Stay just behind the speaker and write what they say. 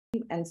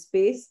and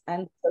space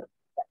and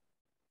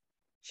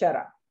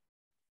Kshara.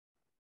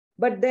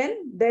 But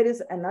then there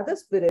is another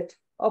spirit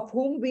of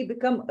whom we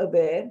become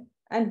aware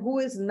and who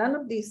is none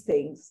of these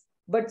things,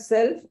 but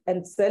self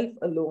and self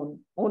alone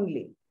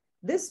only.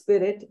 This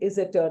spirit is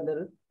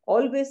eternal,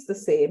 always the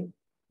same,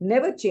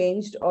 never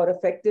changed or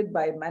affected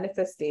by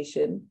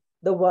manifestation,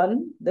 the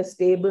one, the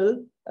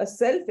stable, a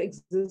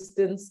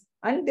self-existence,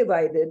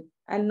 undivided,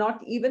 and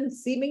not even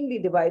seemingly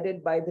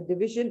divided by the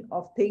division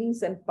of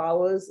things and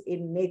powers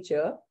in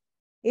nature,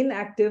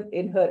 inactive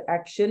in her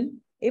action,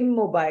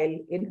 immobile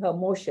in her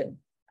motion,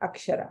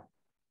 Akshara.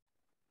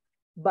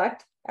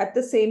 But at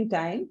the same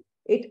time,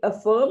 it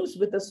affirms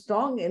with a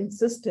strong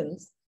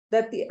insistence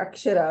that the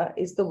Akshara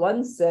is the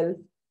one self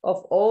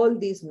of all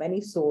these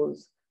many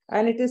souls,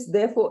 and it is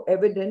therefore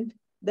evident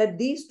that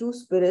these two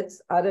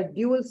spirits are a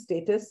dual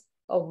status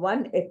of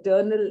one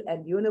eternal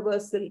and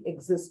universal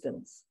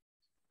existence.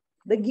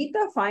 The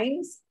Gita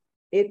finds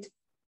it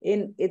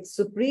in its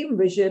supreme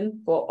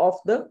vision of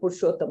the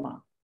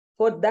Purushottama,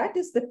 for that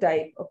is the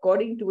type,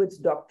 according to its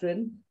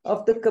doctrine,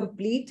 of the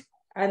complete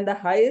and the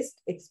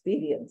highest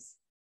experience.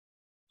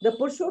 The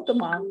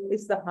Purushottama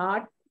is the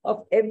heart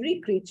of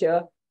every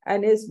creature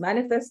and is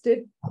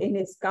manifested in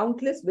his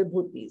countless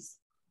vibhutis.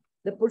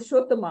 The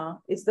Purushottama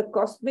is the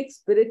cosmic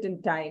spirit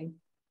in time,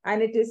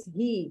 and it is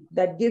he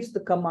that gives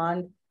the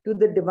command to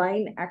the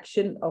divine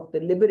action of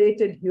the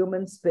liberated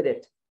human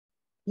spirit.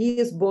 He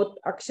is both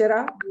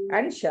Akshara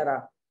and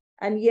Shara,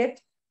 and yet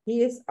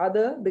he is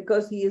other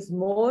because he is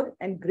more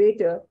and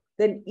greater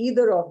than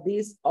either of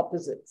these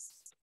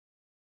opposites.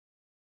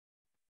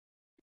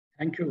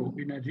 Thank you,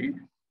 Binaji.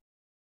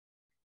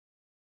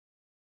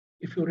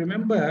 If you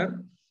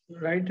remember,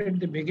 right at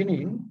the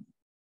beginning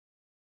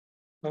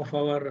of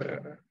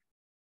our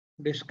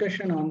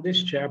discussion on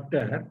this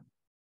chapter,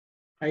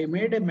 I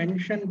made a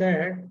mention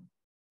that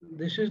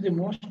this is the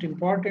most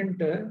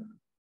important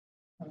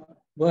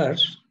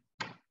verse,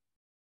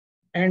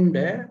 and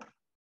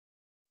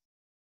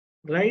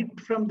right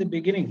from the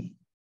beginning,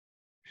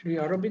 Sri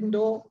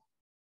Aurobindo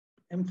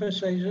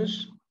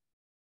emphasizes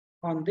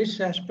on this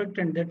aspect,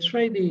 and that's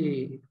why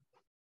the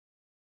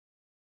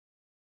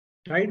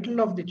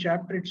title of the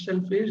chapter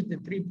itself is The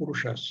Three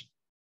Purushas,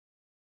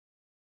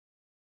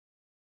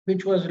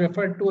 which was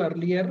referred to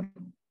earlier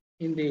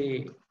in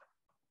the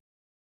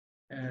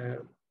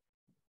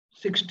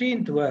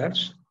 16th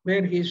verse,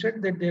 where he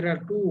said that there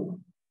are two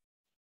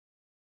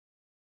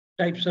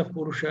types of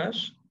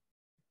Purushas,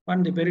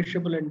 one the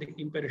perishable and the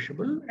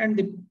imperishable, and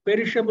the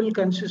perishable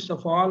consists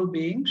of all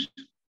beings,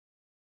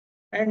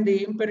 and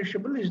the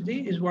imperishable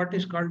is what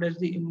is called as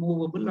the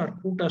immovable or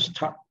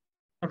kutastha,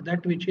 or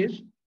that which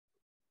is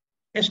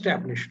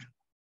established.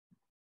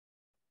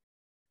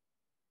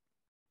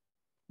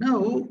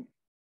 Now,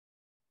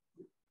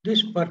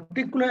 this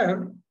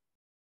particular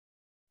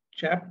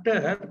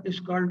chapter is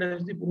called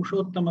as the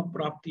Purushottama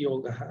Prapti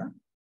Yoga,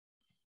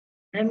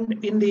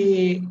 and in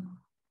the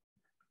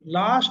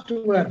last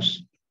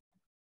verse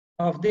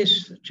of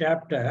this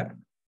chapter,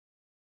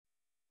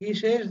 he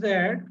says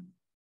that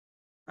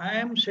I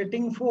am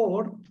setting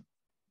forth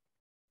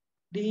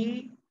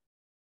the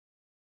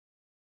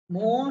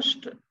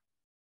most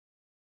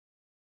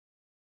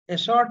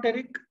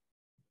esoteric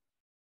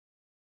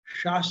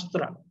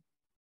Shastra,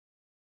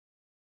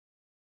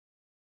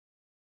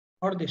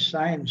 or the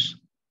science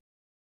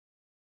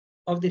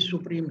of the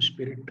Supreme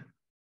Spirit.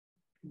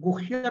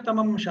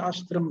 Guhyatamam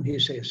Shastram, he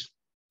says.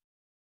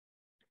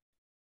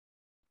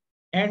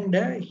 And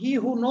he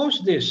who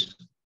knows this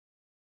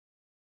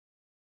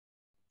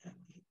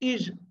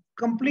is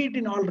complete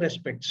in all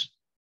respects.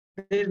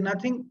 There is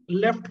nothing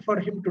left for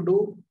him to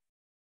do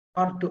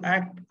or to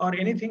act or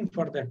anything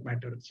for that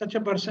matter. Such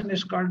a person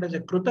is called as a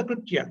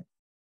Krutakritya.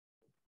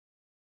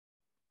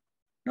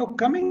 Now,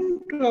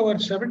 coming to our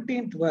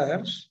 17th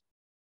verse,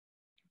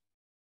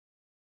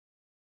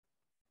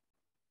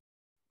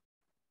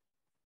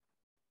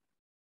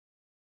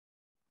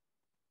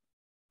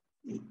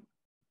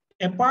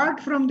 apart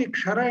from the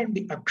Kshara and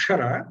the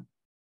Akshara,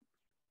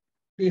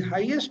 the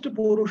highest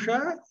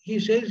Purusha, he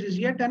says, is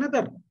yet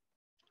another,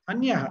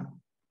 Anyaha,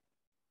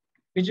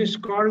 which is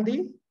called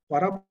the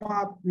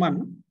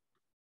Paramatman,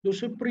 the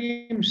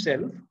Supreme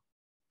Self,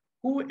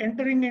 who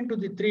entering into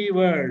the three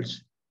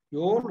worlds,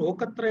 Yo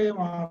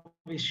Lokatrayam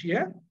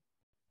Avishya,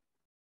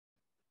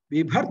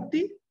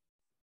 Vibharti,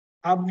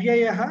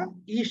 Avyayaha,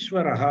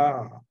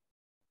 Ishvaraha.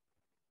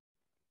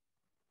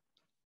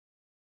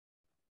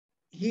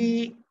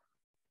 He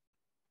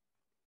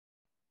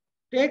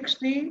takes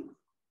the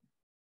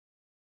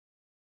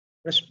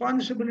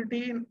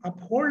responsibility in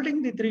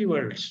upholding the three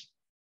worlds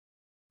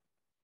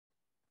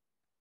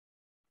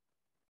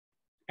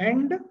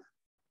and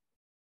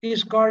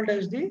is called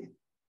as the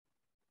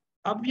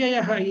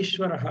Avyayaha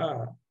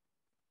Ishvaraha,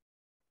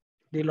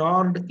 the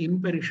Lord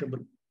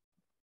imperishable.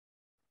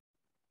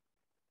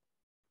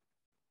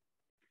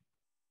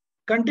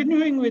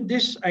 Continuing with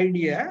this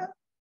idea,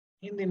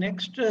 in the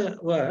next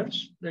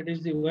verse, that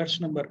is the verse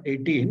number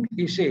 18,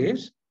 he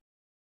says,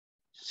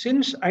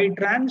 since I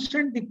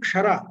transcend the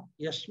Kshara,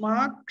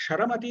 Yasmat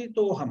Ksharamati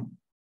Toham,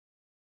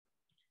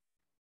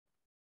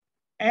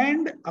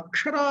 and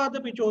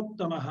Aksharadapi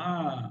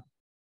Chottamaha.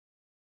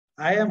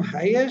 I am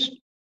highest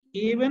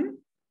even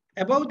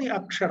above the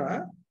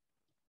Akshara.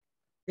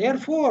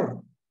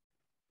 Therefore,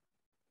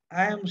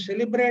 I am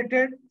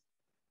celebrated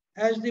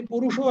as the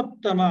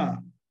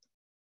Purushottama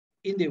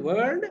in the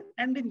world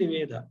and in the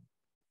Veda.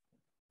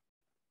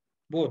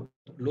 Both.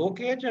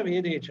 Lokecha,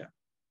 Vedecha.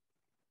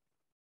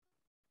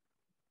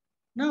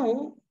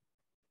 Now,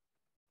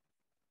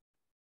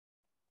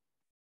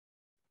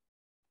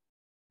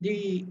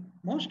 the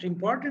most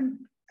important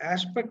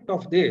aspect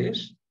of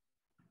this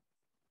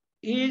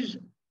is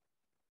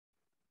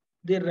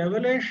the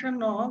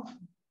revelation of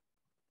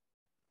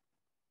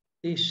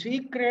the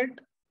secret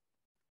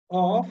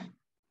of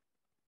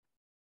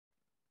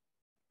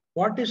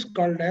what is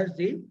called as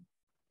the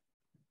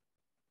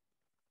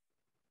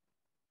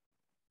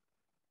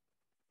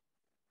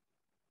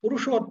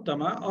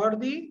Purushottama or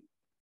the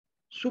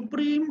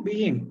Supreme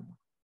Being.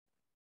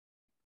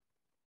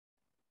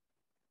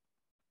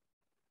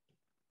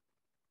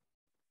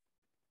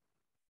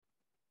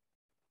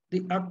 The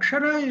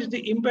Akshara is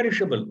the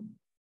imperishable.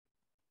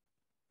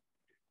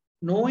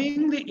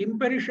 Knowing the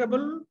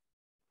imperishable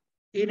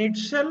in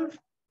itself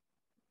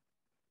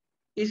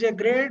is a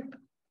great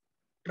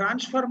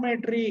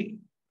transformatory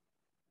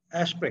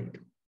aspect.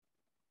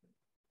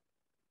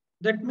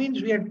 That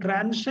means we are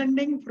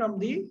transcending from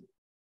the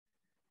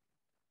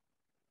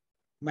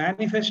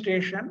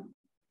manifestation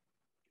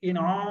in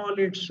all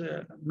its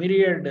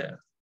myriad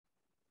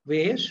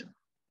ways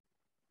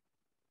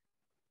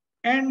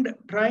and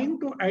trying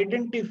to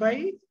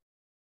identify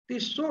the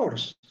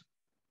source,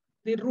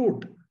 the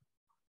root,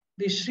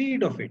 the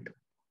seed of it,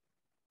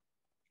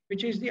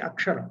 which is the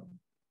Akshara.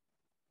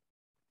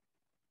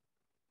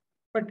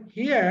 But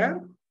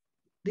here,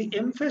 the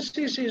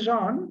emphasis is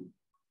on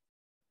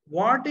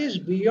what is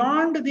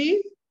beyond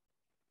the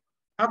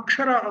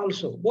Akshara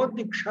also, both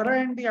the Kshara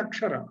and the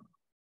Akshara,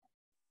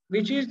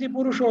 which is the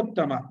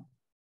Purushottama.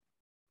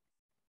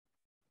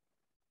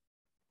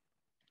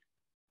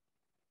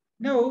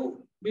 Now,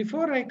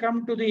 before I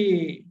come to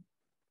the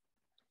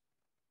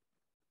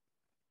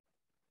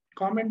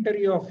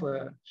commentary of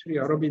Sri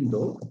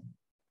Aurobindo,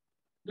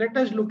 let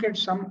us look at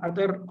some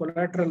other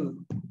collateral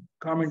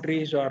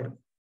commentaries or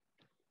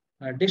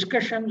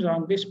discussions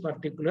on this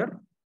particular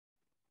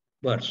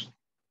verse.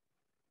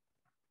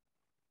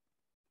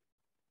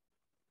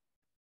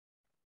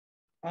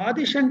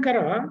 Adi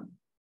Shankara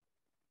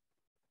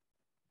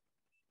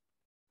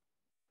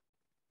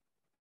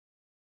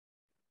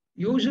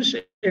uses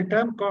a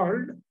term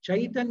called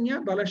Chaitanya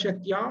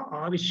Balashakya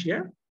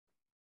Avishya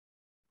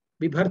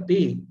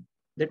Vibharti.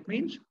 That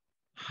means,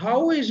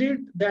 how is it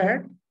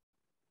that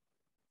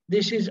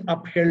this is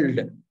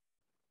upheld?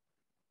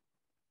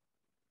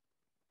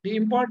 The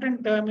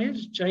important term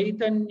is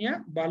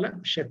Chaitanya Bala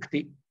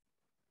Shakti.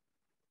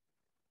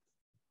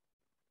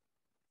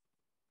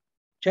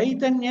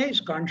 Chaitanya is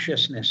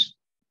consciousness.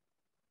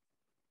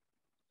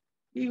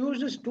 He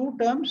uses two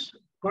terms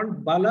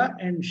called Bala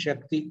and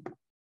Shakti.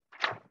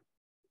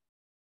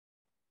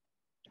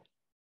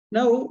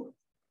 Now,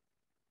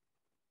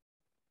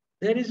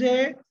 there is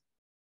a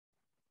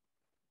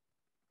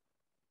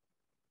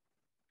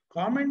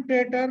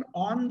commentator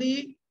on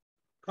the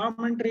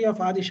commentary of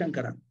Adi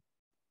Shankara.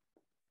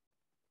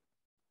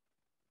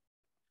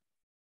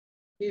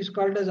 He is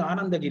called as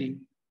Anandagiri.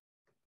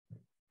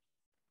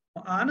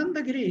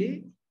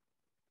 Anandagiri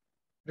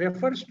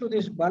refers to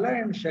this Bala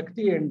and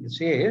Shakti and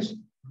says,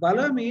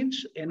 Bala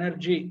means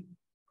energy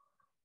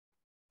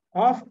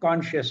of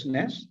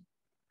consciousness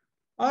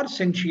or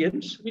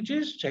sentience, which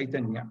is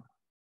Chaitanya.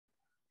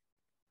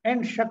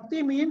 And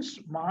Shakti means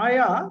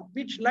Maya,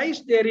 which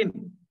lies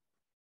therein.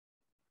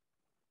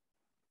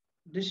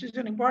 This is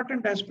an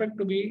important aspect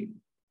to be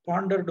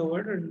pondered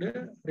over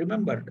and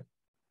remembered.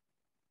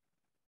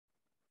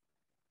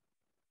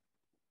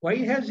 Why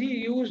has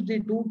he used the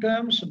two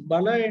terms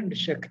Bala and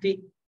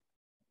Shakti?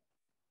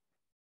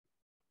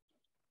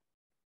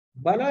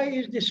 Bala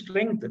is the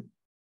strength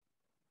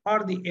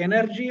or the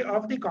energy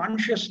of the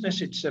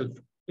consciousness itself,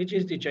 which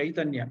is the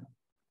Chaitanya.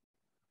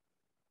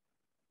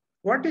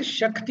 What is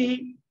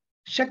Shakti?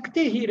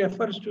 Shakti, he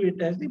refers to it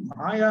as the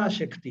Maya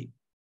Shakti,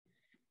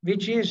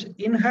 which is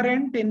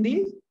inherent in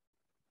the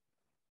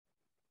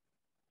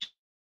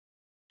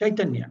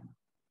Chaitanya.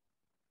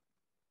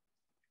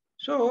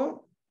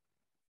 So,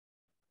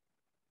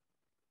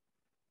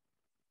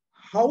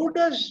 how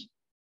does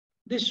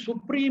this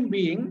Supreme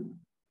Being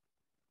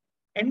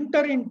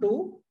enter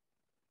into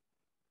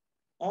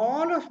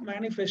all of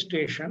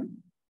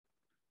manifestation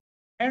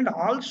and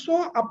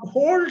also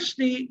upholds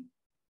the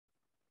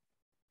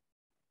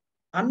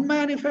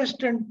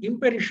unmanifest and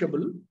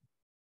imperishable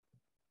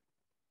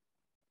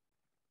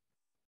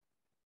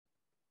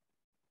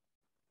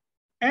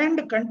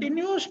and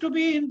continues to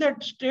be in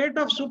that state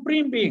of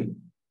Supreme Being?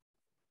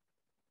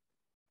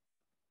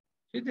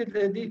 See,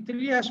 the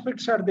three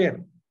aspects are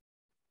there.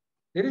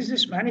 There is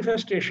this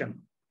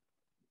manifestation,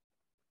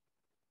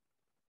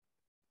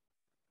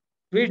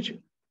 which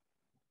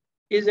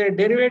is a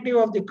derivative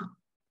of the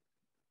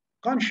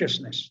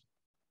consciousness.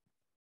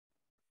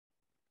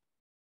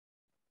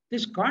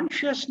 this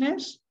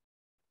consciousness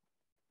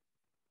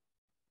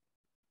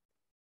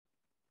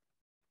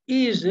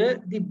is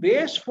the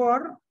base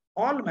for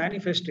all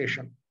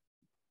manifestation.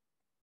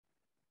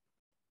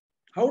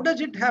 How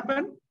does it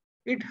happen?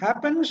 It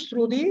happens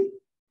through the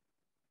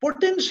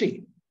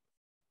potency,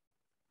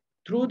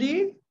 through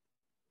the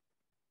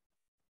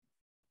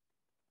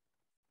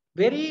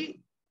very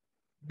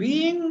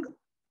being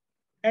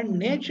and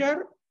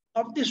nature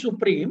of the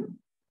Supreme,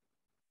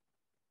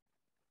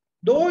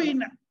 though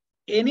in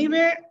any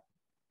way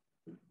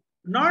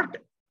not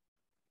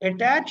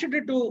attached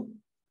to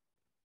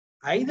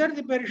either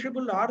the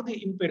perishable or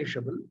the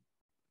imperishable.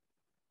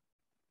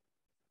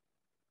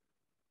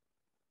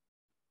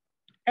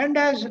 And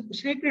as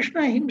Sri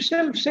Krishna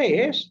himself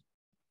says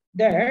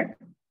that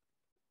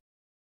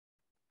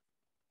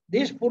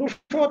this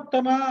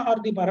Purushottama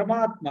or the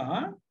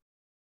Paramatma,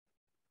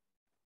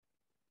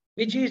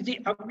 which is the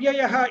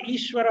Avyayaha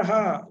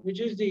Ishvaraha, which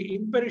is the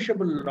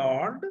imperishable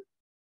Lord,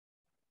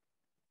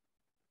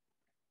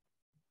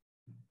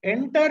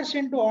 enters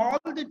into all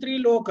the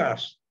three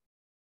lokas.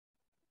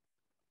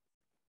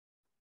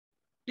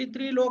 The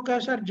three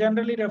lokas are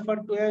generally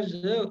referred to as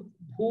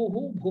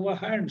Bhuhu,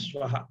 Bhuvaha and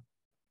Swaha.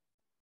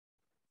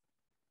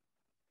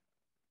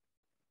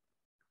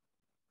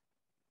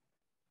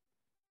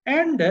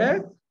 And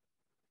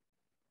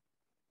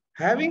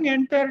having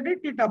entered it,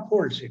 it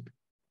upholds it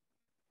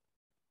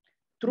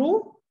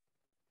through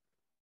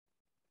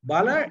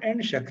Bala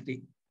and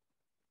Shakti.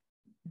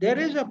 There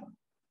is a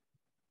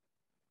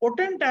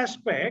potent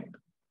aspect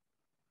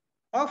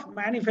of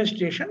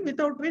manifestation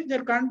without which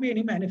there can't be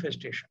any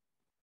manifestation.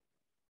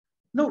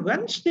 Now,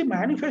 once the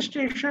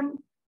manifestation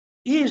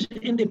is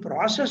in the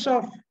process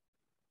of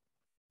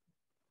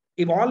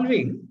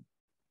evolving,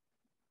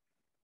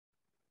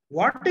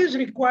 what is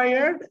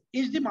required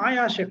is the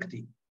Maya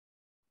Shakti.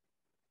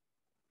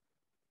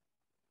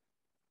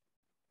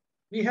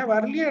 We have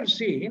earlier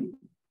seen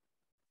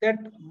that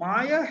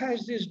Maya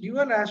has this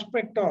dual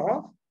aspect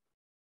of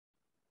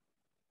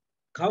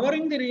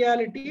covering the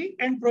reality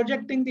and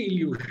projecting the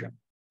illusion.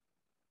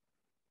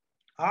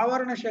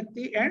 Avarana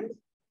Shakti and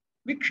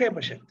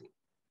Vikshepa Shakti.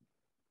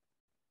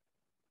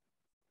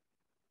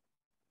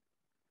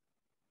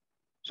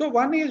 So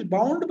one is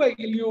bound by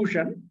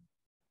illusion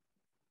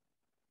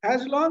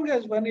as long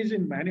as one is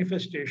in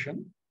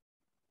manifestation.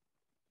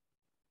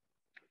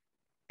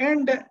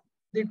 And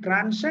the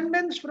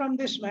transcendence from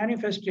this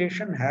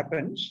manifestation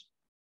happens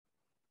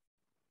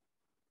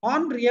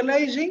on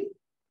realizing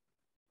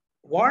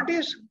what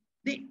is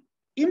the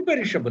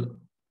imperishable,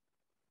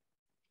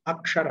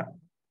 Akshara.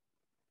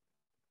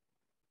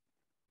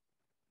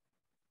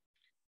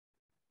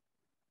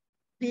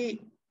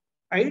 The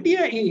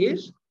idea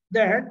is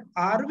that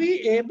are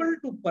we able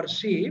to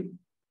perceive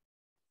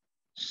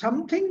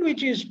something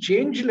which is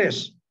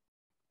changeless,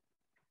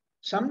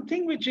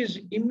 something which is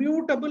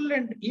immutable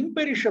and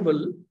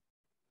imperishable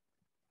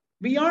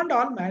beyond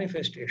all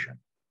manifestation.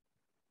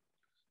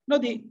 Now,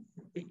 the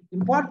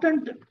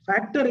important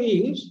factor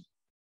is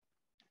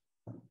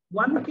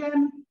one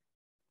can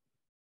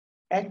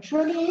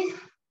actually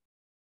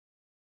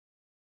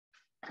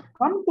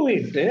come to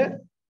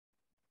it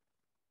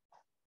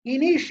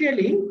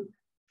initially,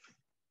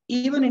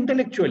 even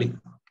intellectually.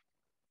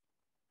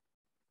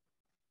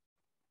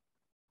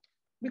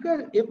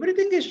 Because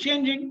everything is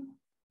changing.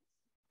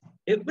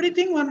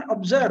 Everything one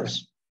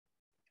observes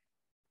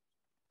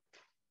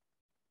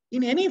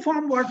in any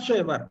form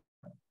whatsoever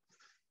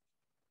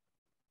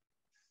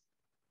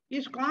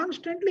is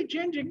constantly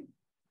changing,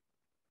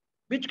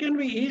 which can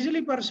be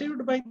easily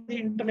perceived by the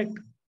intellect.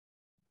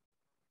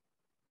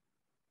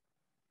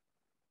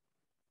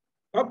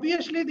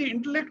 Obviously, the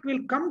intellect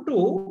will come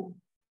to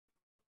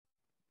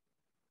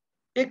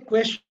a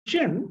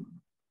question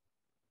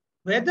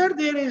whether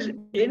there is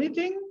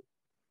anything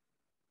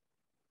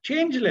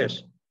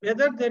changeless,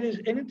 whether there is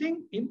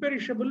anything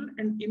imperishable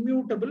and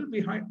immutable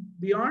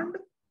beyond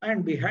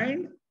and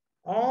behind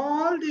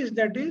all this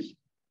that is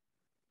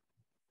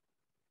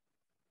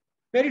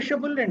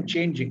perishable and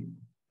changing.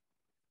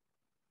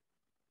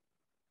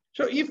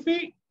 So if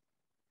we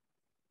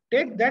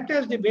take that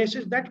as the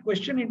basis, that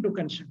question into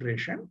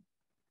consideration,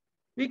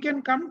 we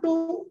can come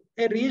to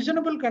a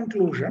reasonable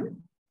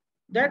conclusion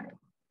that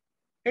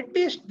at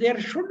least there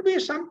should be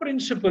some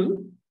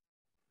principle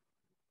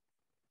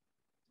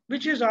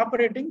which is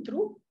operating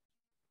through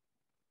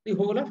the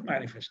whole of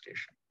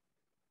manifestation.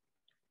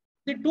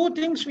 The two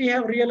things we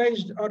have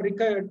realized or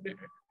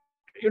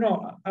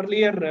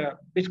earlier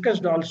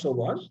discussed also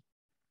was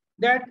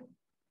that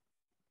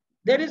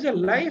there is a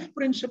life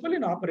principle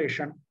in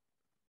operation.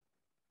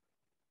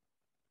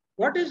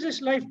 What is this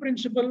life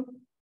principle?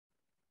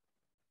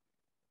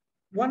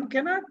 One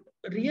cannot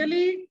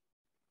really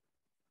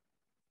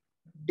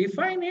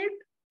define it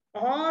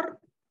or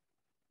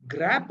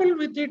grapple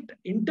with it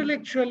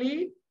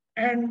intellectually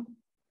and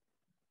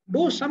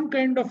do some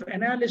kind of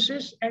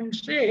analysis and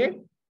say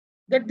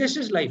that this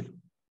is life,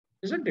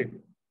 isn't it?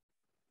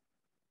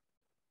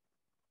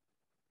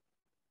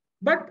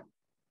 But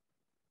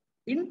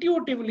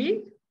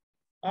intuitively,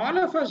 all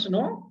of us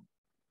know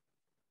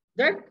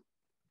that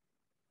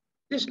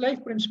this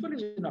life principle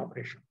is in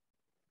operation.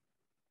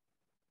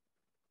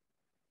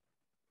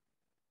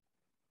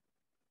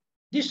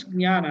 This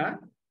jnana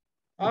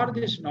or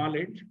this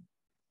knowledge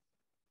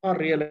or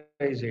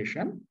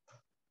realization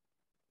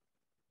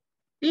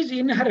is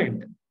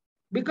inherent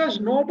because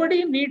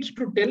nobody needs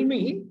to tell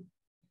me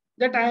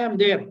that I am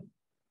there,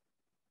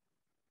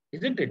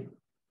 isn't it?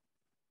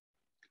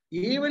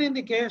 Even in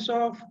the case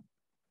of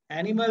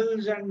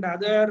animals and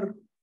other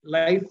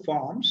life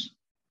forms,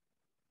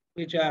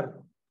 which are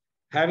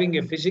having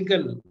a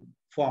physical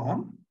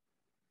form,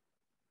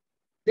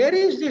 there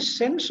is this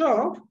sense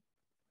of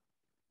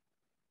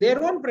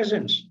their own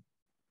presence,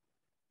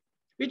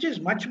 which is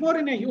much more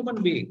in a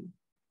human being.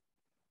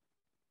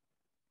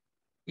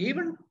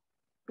 Even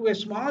to a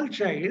small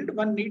child,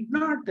 one need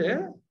not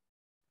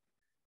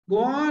go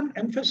on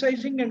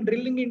emphasizing and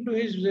drilling into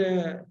his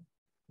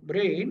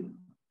brain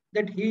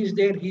that he is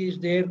there, he is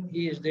there,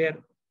 he is there,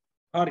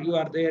 or you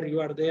are there,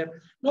 you are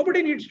there.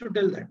 Nobody needs to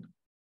tell that.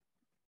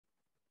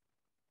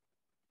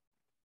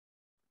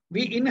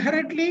 We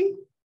inherently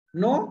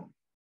know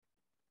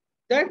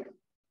that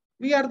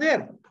we are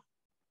there.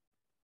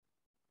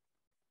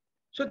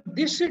 So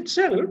this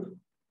itself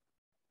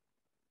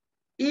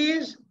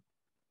is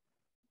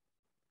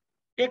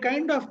a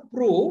kind of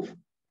proof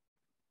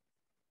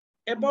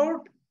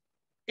about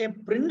a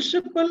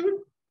principle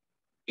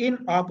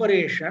in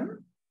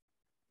operation,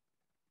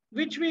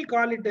 which we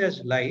call it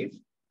as life,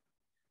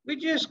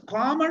 which is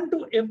common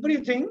to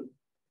everything,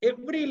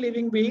 every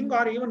living being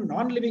or even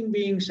non-living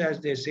beings,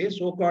 as they say,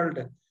 so-called,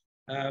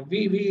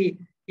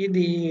 in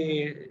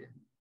the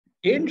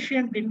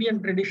ancient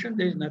Indian tradition,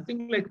 there is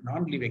nothing like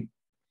non-living.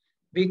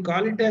 We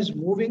call it as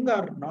moving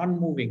or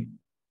non-moving.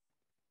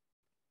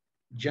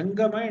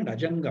 Jangama and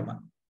Ajangama.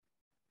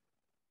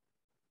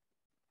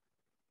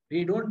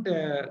 We don't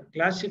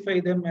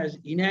classify them as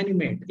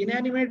inanimate.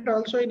 Inanimate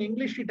also in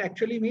English, it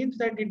actually means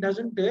that it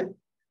doesn't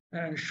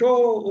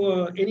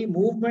show any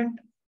movement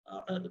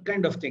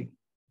kind of thing.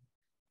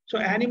 So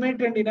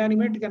animate and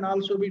inanimate can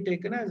also be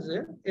taken as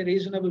a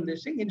reasonable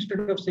thing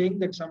instead of saying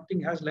that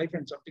something has life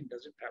and something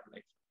doesn't have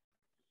life.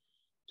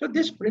 So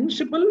this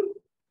principle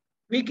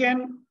we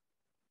can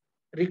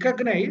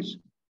recognize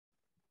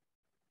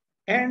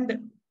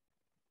and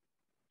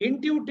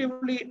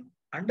intuitively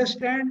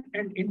understand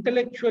and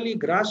intellectually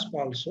grasp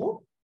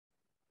also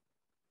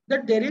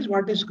that there is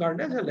what is called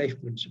as a life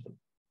principle.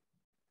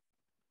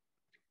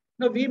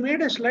 Now, we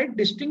made a slight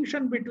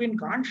distinction between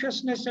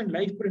consciousness and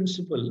life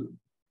principle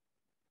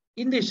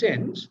in the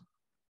sense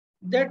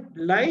that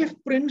life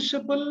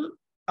principle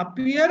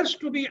appears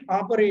to be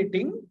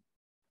operating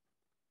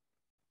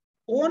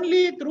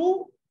only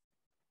through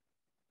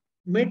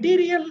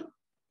material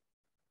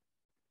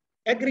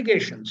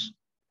aggregations.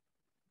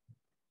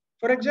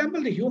 For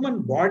example, the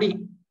human body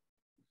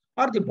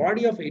or the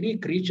body of any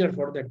creature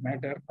for that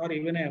matter, or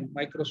even a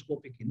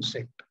microscopic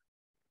insect.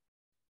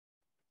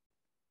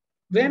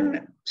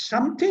 When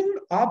something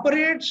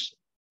operates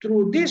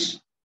through this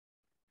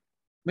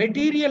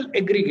material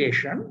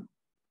aggregation,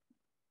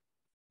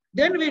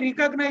 then we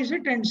recognize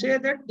it and say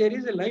that there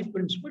is a life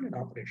principle in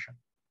operation.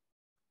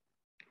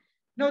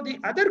 Now, the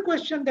other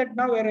question that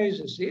now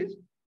arises is,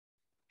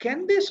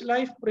 can this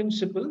life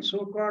principle,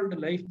 so-called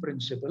life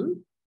principle,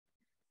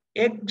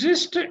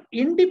 exist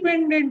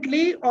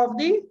independently of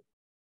the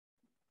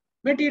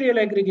material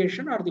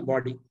aggregation or the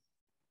body?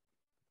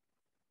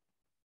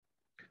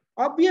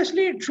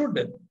 Obviously, it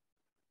should.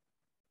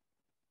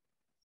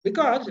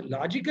 Because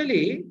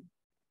logically,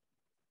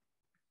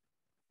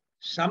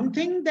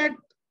 something that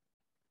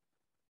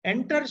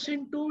enters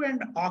into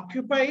and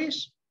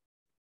occupies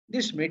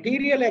this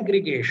material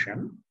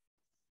aggregation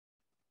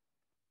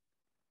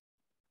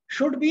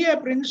should be a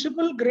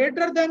principle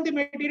greater than the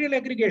material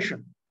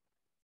aggregation.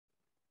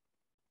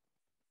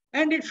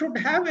 And it should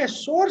have a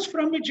source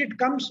from which it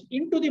comes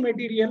into the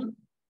material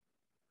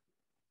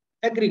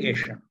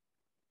aggregation.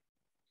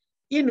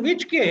 In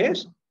which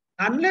case,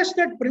 unless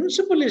that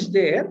principle is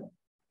there,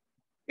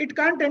 it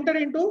can't enter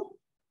into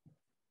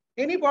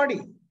any body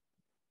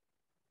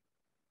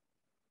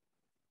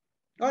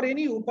or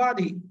any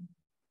upadhi.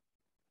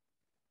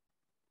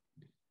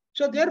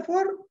 So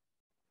therefore,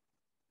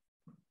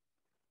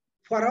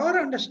 for our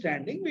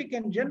understanding, we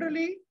can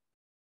generally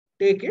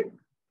take it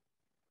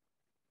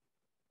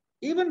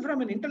even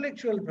from an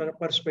intellectual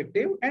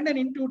perspective and an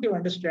intuitive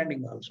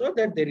understanding also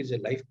that there is a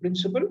life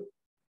principle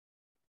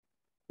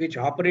which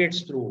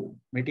operates through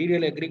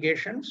material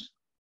aggregations,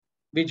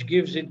 which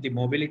gives it the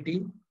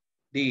mobility,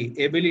 the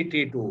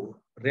ability to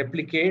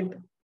replicate,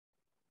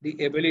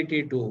 the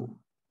ability to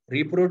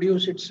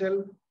reproduce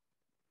itself,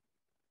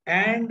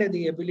 and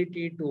the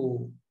ability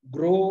to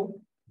grow,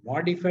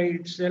 modify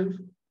itself,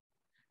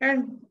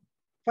 and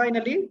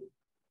finally,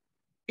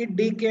 it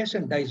decays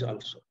and dies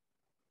also.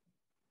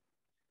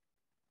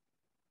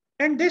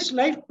 And this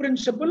life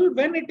principle,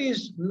 when it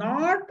is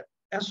not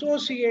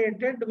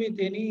associated with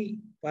any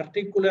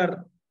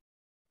particular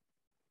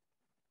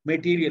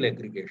material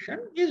aggregation,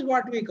 is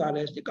what we call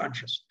as the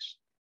consciousness.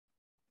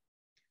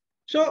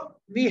 So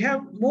we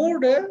have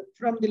moved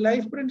from the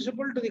life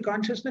principle to the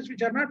consciousness,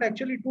 which are not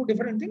actually two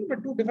different things,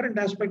 but two different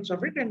aspects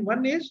of it. And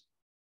one is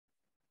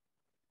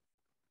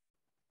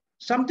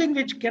something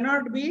which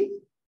cannot be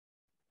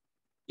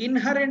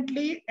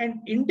inherently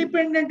and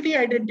independently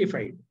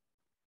identified,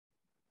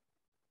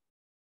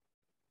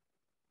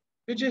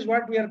 which is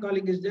what we are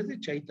calling is the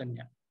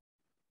Chaitanya.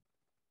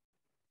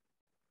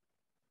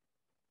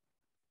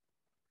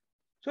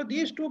 So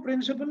these two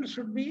principles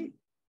should be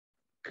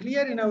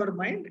clear in our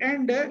mind,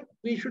 and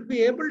we should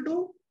be able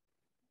to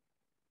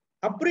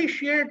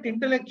appreciate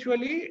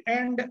intellectually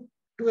and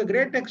to a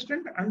great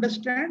extent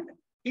understand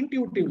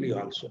intuitively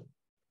also.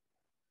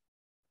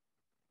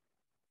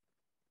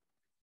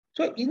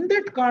 So in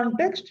that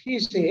context, he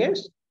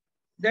says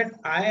that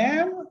I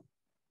am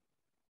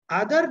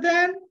other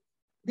than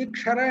the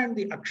Kshara and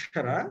the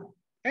Akshara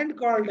and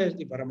called as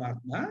the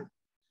Paramatma,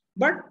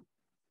 but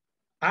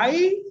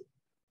I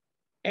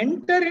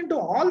enter into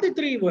all the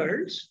three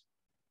worlds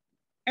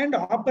and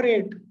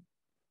operate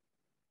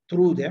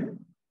through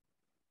them.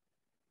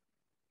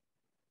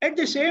 At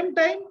the same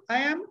time, I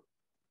am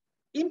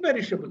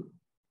imperishable.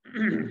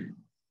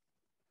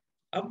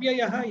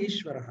 Avyayaha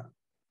Ishvaraha.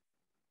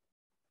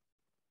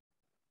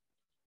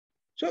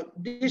 So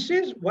this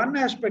is one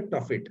aspect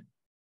of it.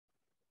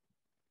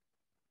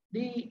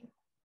 The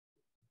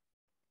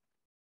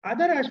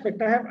other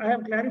aspect I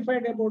have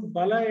clarified about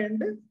Bala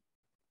and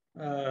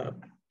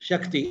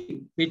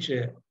Shakti, which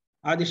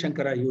Adi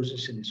Shankara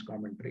uses in his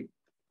commentary.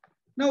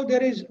 Now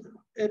there is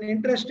an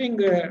interesting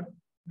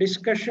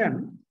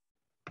discussion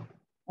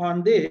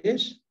on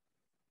this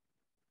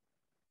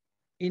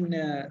in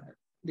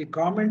the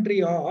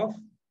commentary of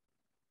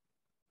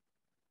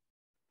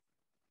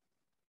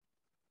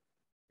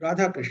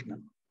Radha Krishna.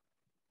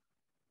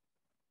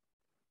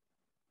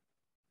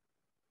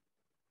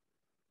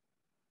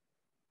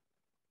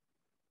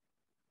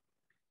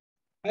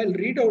 I'll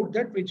read out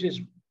that which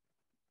is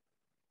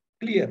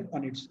clear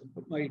on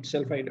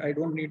itself. I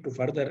don't need to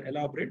further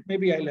elaborate.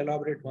 Maybe I'll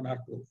elaborate one or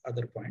two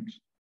other points.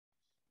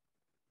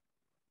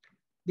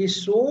 The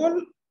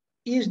soul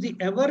is the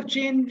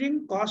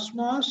ever-changing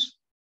cosmos.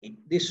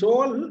 The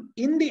soul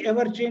in the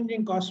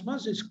ever-changing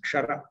cosmos is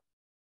Kshara.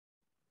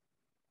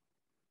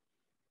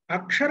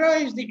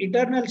 Akshara is the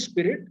eternal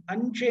spirit,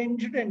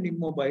 unchanged and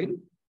immobile,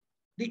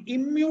 the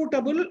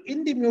immutable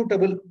in the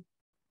mutable.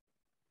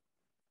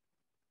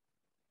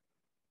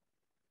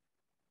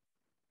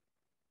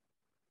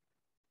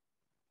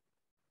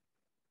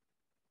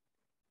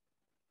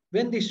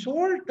 When the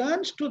soul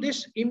turns to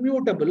this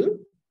immutable,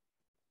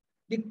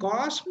 the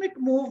cosmic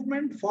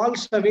movement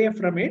falls away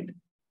from it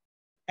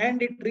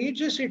and it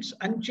reaches its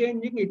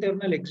unchanging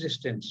eternal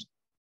existence.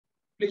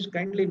 Please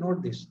kindly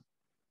note this.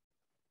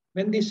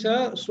 When the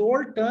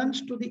soul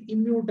turns to the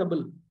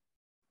immutable,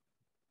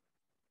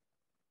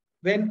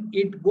 when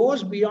it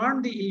goes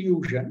beyond the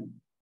illusion,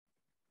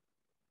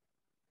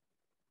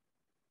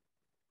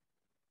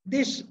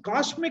 this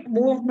cosmic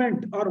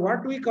movement, or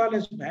what we call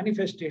as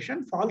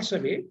manifestation, falls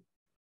away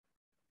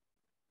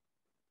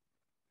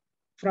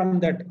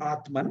from that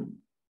Atman,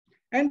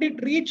 and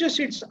it reaches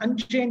its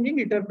unchanging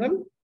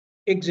eternal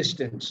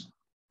existence.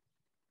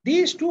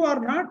 These two are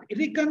not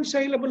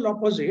irreconcilable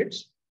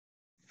opposites,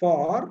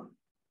 for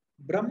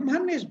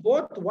Brahman is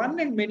both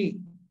one and many,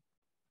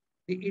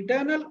 the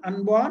eternal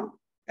unborn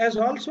as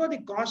also the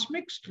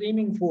cosmic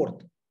streaming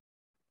forth.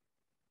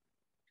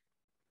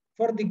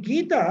 For the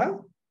Gita,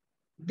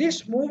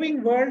 this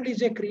moving world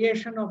is a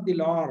creation of the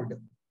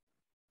Lord.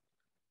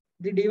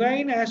 The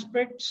divine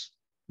aspects,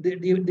 the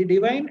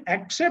divine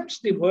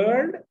accepts the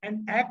world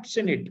and acts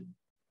in it.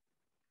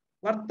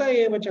 Varta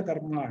evacha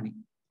karmani.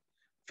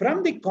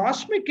 From the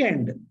cosmic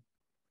end,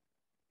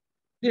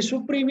 the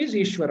supreme is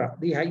Ishvara,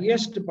 the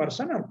highest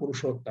person or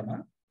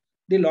Purushottama,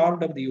 the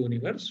Lord of the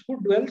universe, who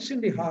dwells in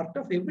the heart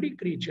of every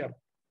creature.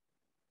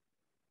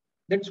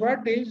 That's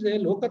what is the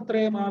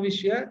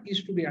Lokatrayamavishya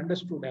is to be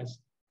understood as.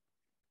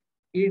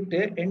 It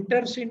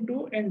enters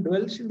into and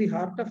dwells in the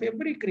heart of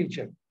every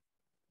creature.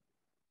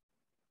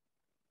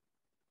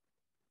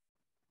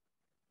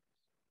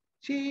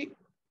 See,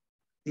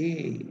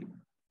 the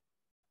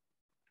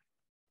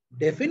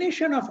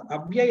definition of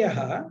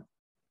Avyayaha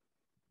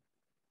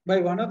by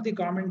one of the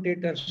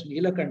commentators,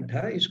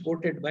 Nilakantha, is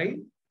quoted by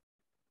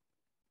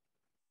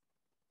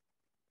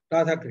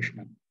Radha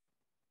Krishna.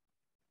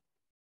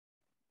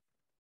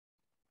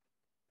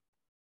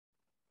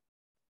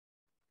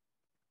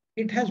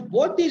 It has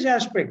both these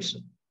aspects,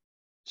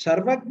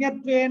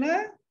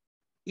 Sarvajñatvena,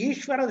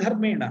 Ishvara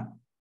Dharmena,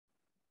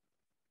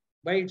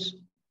 by its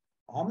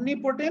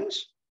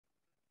omnipotence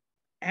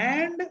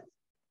and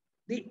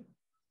the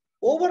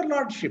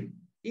overlordship,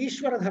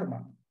 Ishvara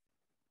Dharma.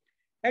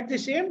 At the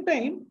same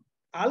time,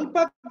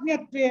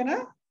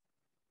 Alpajñatvena,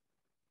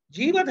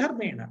 Jiva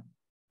Dharmena.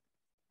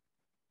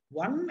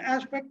 One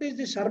aspect is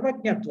the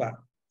Sarvajñatva,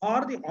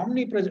 or the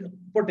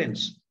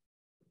omnipotence,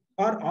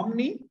 or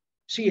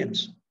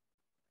omniscience.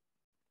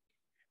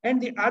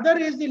 And the other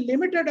is the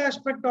limited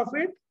aspect of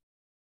it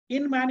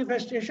in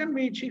manifestation,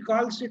 which he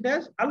calls it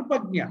as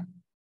Alpajña.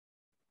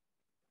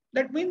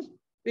 That means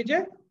with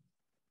a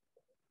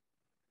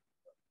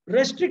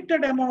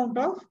restricted amount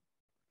of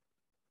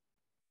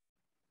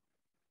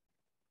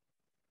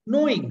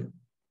knowing.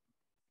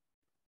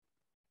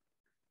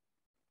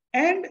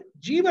 And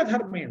Jiva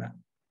Dharmena.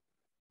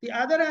 The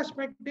other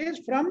aspect is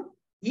from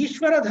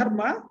Ishvara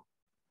Dharma,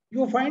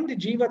 you find the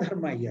Jiva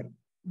Dharma here.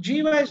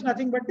 Jiva is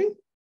nothing but the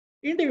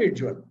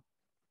individual.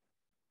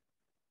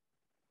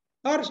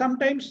 Or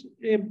sometimes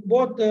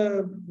both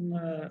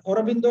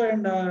Aurobindo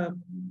and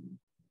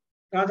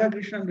Radha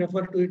Krishnan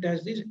refer to it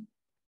as the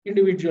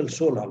individual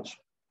soul also.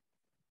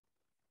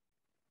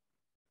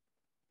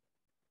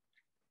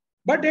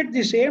 But at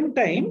the same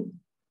time,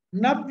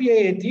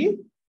 navyeti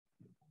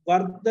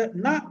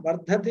na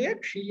vardhate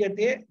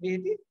kshiyate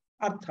veti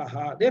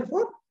arthaha.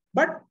 Therefore,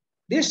 but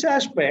this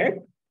aspect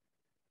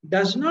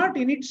does not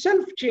in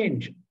itself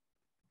change.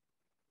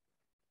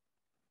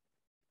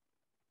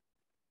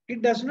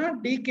 It does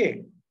not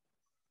decay.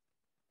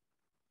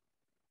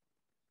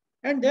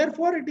 And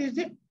therefore, it is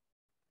the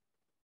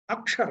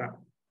akshara.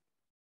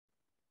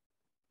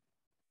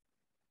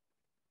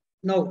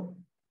 Now,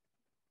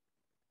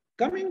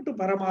 coming to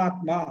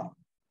Paramatma,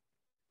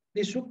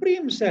 the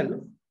Supreme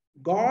Self,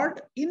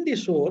 God in the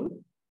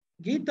soul,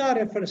 Gita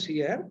refers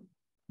here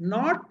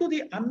not to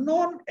the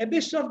unknown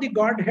abyss of the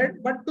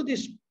Godhead, but to the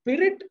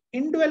spirit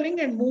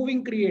indwelling and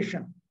moving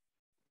creation.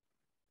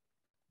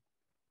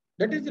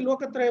 That is the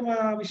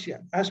Lokatrayama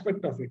Vishya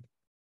aspect of it.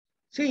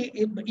 See,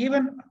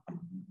 even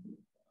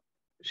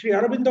Sri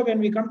Aurobindo, when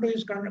we come to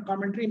his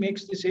commentary,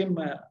 makes the same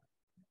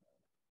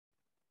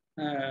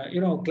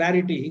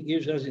clarity he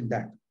gives us in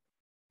that.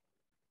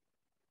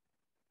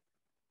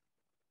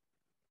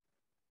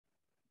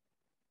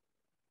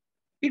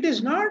 It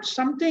is not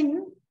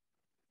something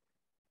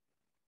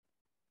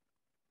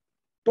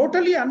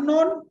totally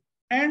unknown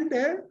and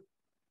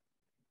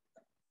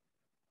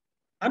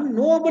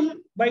unknowable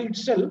by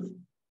itself,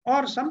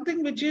 or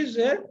something which is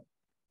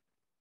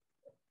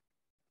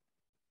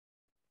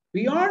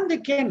beyond the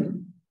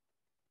ken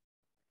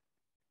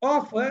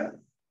of the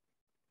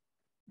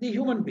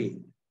human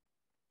being.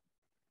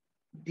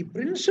 The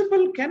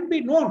principle can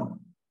be known,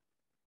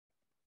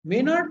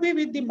 may not be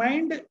with the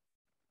mind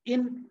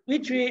in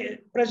which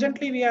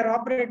presently we are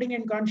operating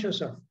and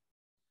conscious of,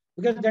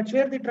 because that's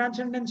where the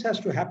transcendence has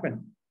to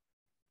happen.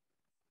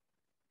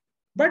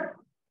 But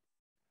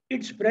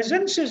its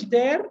presence is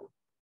there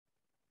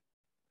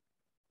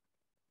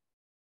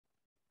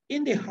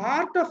in the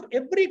heart of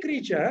every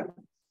creature,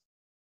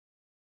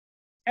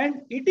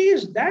 and it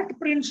is that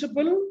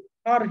principle,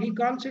 or he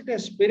calls it a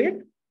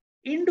spirit,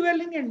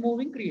 indwelling and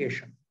moving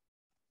creation.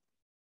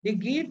 The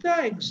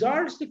Gita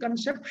exalts the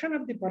conception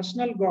of the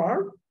personal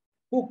God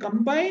who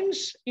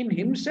combines in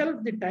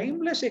himself the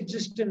timeless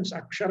existence,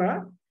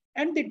 Akshara,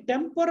 and the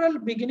temporal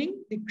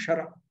beginning,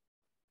 Dikshara.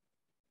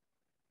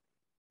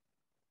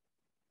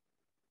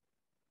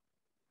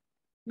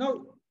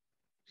 Now,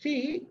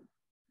 see,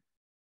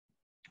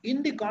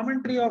 in the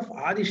commentary of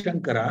Adi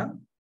Shankara,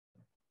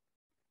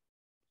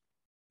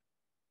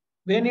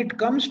 when it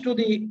comes to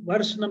the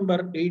verse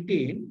number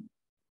 18,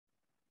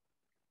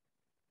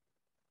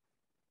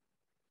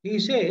 he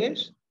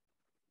says,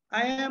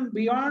 I am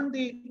beyond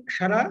the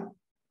Kshara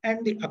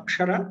and the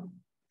Akshara,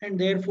 and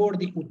therefore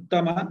the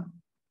Uttama.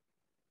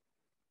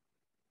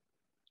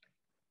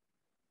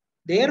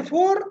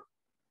 Therefore,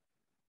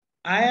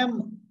 I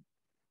am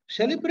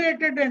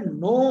celebrated and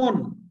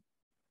known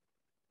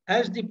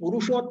as the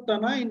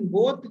Purushottama in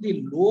both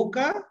the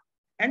Loka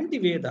and the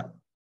Veda.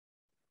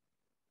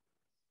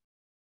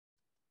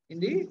 In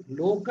the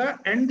Loka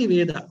and the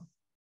Veda.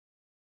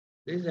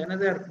 This is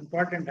another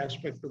important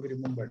aspect to be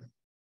remembered.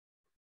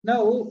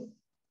 Now,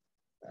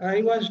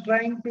 I was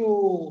trying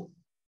to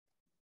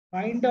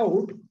find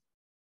out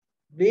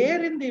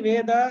where in the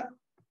Veda,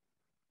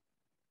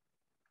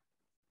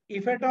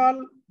 if at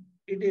all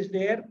it is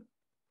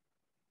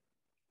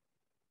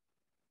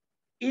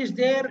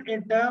there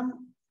a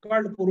term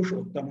called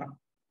Purushottama?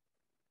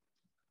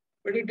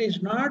 But it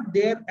is not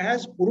there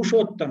as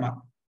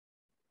Purushottama.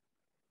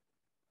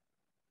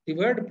 The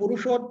word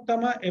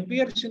Purushottama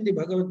appears in the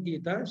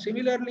Bhagavad-Gita.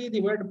 Similarly,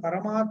 the word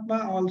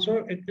Paramatma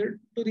also,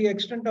 to the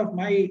extent of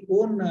my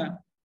own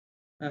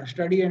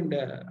study and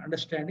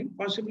understanding,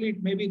 possibly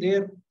it may be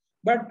there,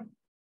 but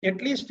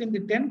at least in the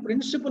 10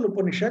 principal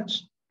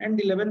Upanishads and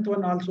the 11th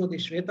one also, the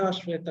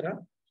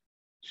Shvetashvatara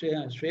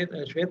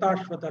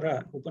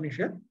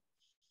Upanishad,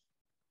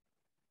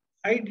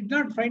 I did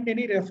not find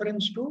any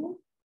reference to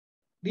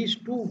these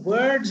two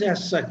words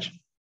as such,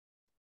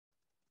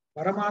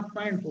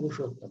 Paramatma and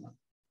Purushottama.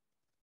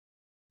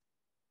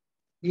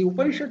 The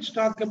Upanishads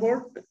talk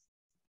about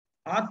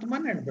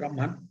Atman and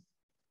Brahman.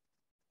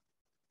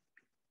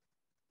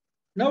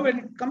 Now, when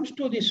it comes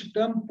to this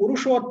term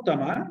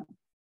Purushottama,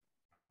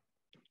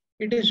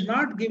 it is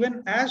not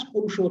given as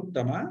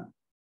Purushottama,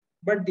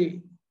 but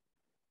the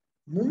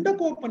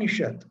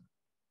Mundakopanishad,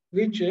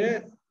 which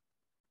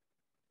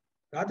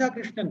Radha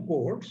Krishnan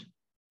quotes,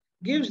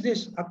 gives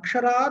this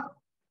Aksharat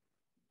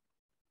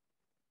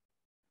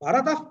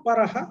Paratah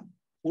Paraha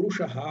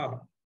Purushaha.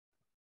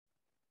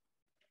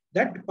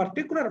 that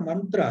particular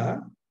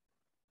mantra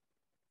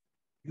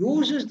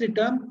uses the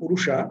term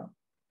Purusha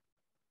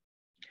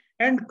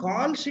and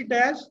calls it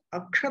as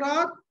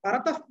Aksharat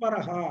Paratah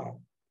Paraha.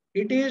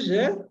 It is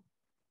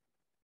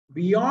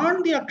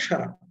beyond the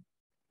Akshara.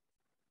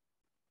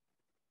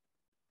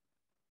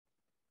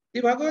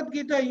 The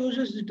Bhagavad-gita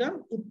uses the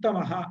term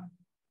Uttamaha.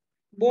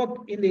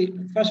 Both in the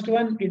first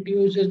one, it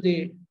uses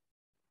the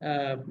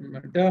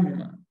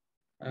term,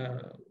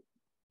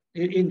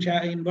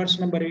 in verse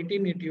number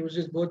 18, it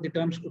uses both the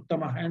terms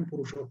Uttamaha and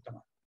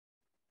Purushottama.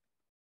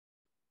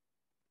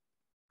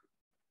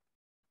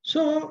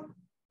 So,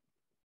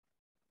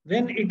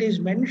 when it is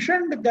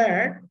mentioned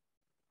that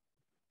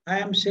I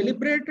am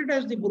celebrated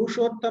as the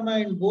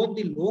Purushottama in both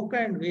the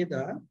Loka and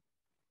Veda,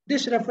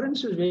 this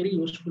reference is very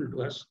useful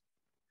to us,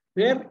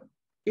 where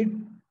it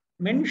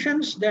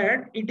mentions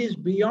that it is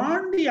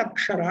beyond the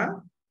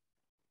Akshara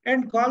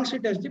and calls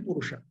it as the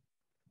Purusha.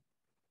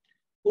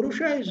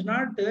 Purusha is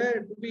not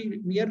to be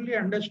merely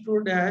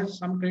understood as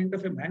some kind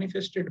of a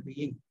manifested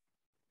being.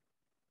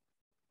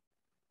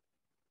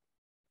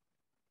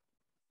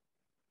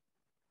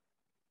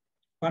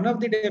 One of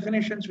the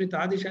definitions which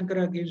Adi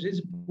Shankara gives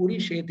is Puri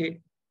Shete,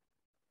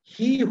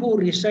 he who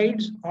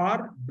resides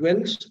or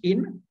dwells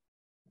in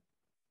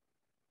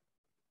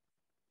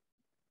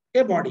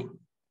a body,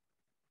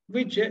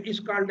 which is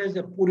called as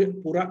the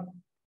Pura,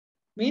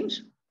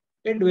 means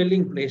a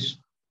dwelling place.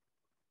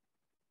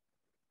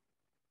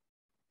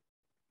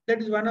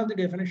 That is one of the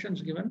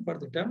definitions given for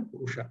the term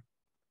Purusha.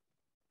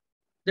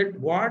 That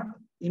what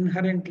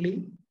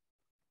inherently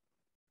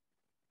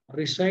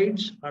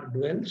resides or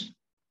dwells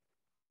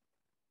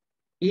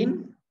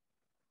in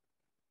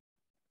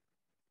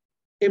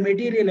a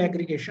material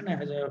aggregation,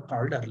 as I have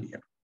called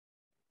earlier.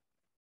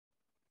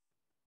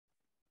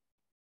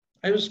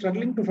 I was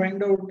struggling to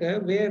find out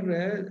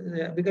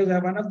where, because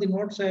one of the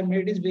notes I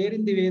made is where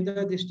in the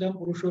Veda this term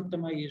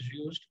Purushottama is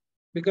used,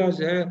 because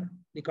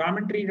the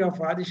commentary of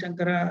Adi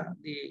Shankara,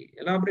 the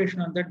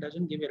elaboration on that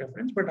doesn't give a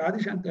reference, but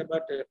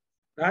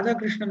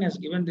Radhakrishnan has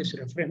given this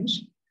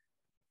reference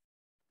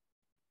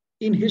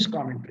in his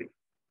commentary.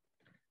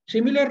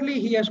 Similarly,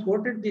 he has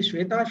quoted the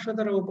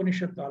Shvetashvatara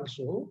Upanishad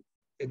also,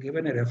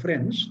 given a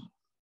reference,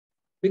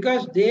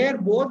 because there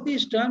both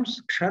these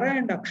terms Kshara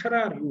and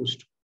Akshara are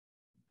used.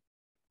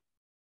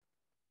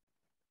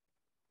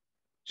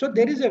 So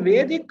there is a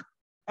Vedic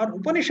or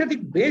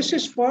Upanishadic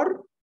basis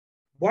for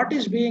what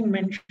is being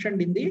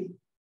mentioned in the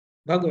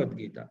Bhagavad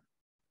Gita.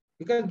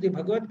 Because the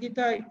Bhagavad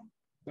Gita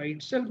by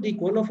itself, the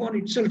colophon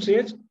itself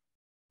says,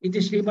 it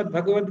is Srimad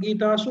Bhagavad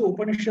Gita, so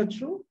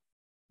Upanishadsu,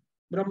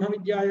 Brahma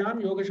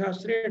Vidyayam, Yoga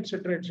Shastra,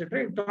 etc.,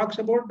 etc. It talks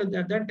about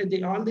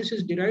that all this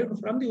is derived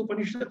from the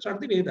Upanishads or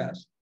the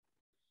Vedas.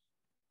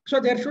 So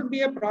there should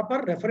be a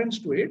proper reference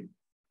to it.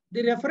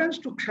 The reference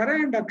to Kshara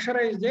and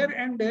Akshara is there,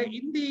 and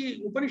in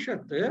the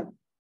Upanishad, the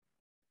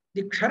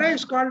Kshara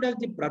is called as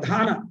the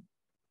Pradhana.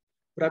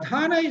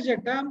 Pradhana is a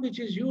term which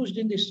is used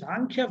in the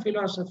Sankhya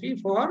philosophy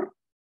for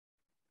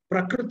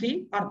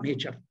Prakriti or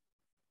nature.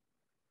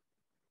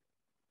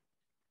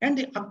 And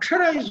the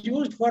Akshara is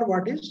used for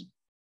what is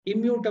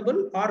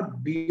immutable or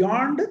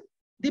beyond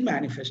the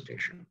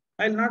manifestation.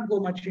 I'll not go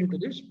much into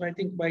this. I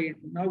think by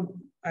now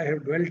I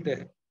have dwelt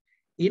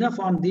enough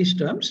on these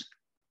terms.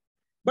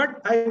 But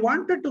I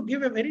wanted to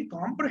give a very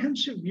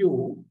comprehensive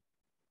view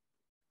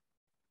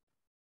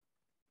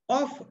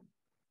of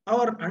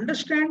our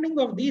understanding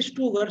of these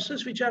two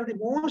verses, which are the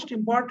most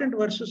important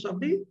verses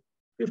of the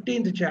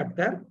 15th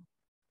chapter.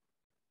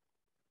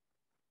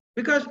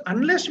 Because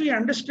unless we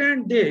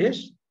understand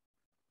this,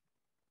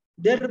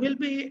 there will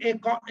be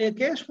a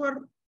case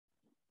for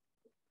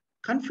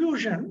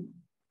confusion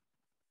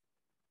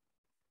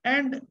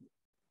and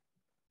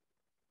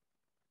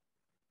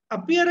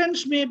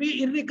appearance may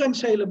be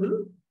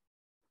irreconcilable,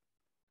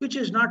 which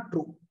is not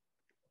true.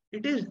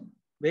 It is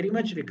very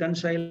much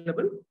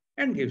reconcilable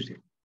and gives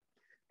it.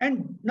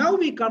 And now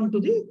we come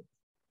to the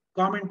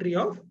commentary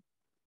of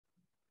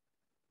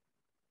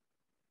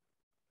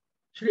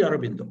Sri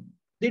Aurobindo.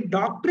 The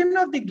doctrine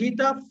of the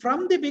Gita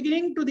from the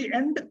beginning to the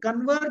end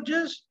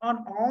converges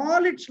on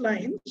all its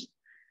lines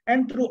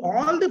and through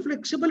all the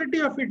flexibility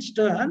of its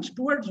turns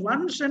towards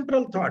one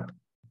central thought.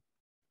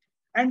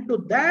 And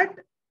to that,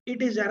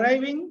 it is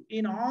arriving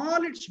in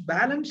all its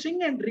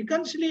balancing and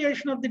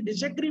reconciliation of the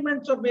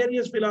disagreements of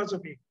various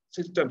philosophy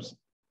systems.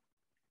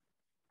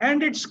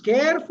 And its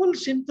careful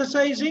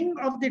synthesizing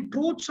of the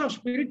truths of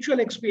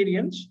spiritual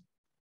experience,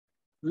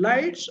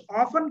 lights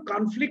often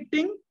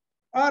conflicting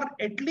or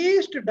at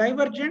least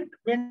divergent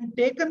when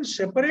taken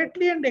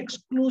separately and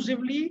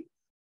exclusively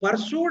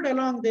pursued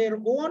along their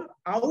own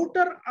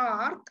outer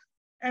arc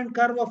and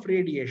curve of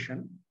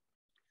radiation,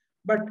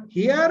 but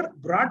here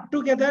brought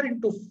together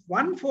into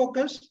one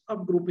focus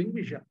of grouping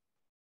vision.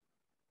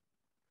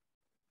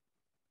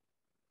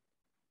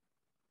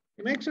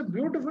 He makes a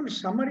beautiful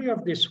summary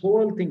of this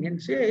whole thing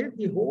and says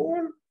the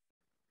whole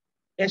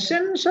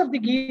essence of the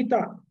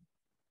Gita,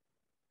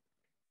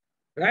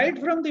 right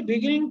from the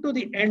beginning to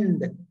the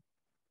end,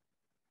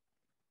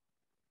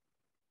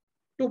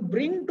 to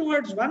bring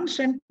towards one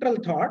central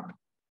thought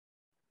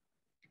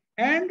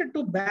and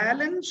to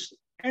balance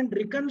and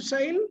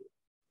reconcile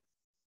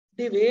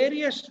the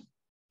various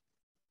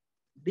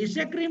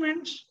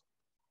disagreements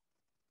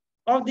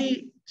of the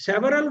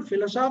several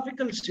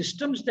philosophical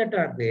systems that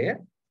are there.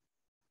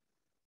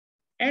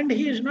 And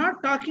he is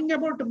not talking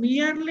about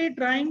merely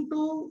trying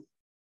to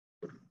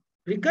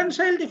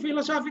reconcile the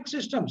philosophic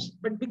systems,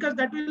 but because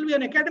that will be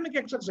an academic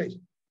exercise.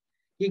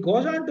 He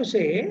goes on to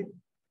say,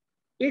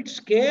 it's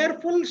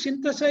careful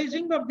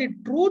synthesizing of the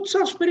truths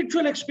of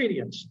spiritual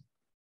experience.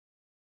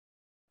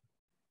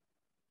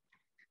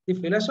 The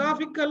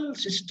philosophical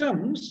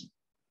systems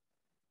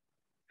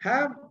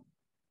have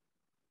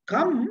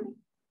come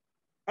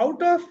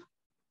out of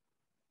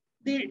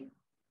the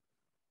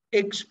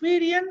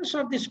experience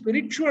of the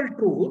spiritual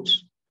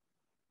truths,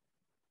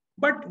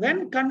 but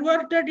when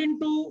converted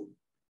into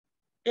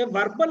a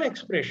verbal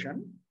expression,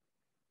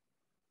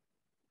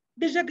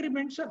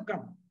 disagreements have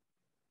come.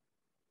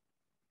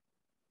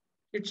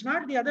 It's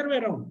not the other way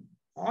around.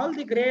 All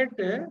the great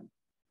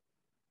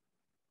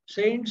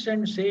saints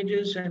and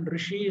sages and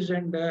rishis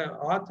and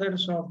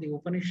authors of the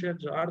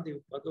Upanishads or the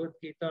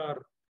Bhagvadgitha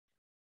or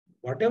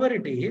whatever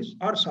it is,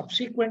 or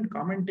subsequent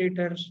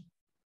commentators,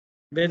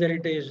 whether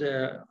it is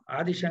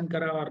Adi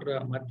Shankara or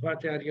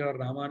Madhvacharya or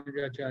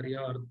Ramanujacharya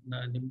or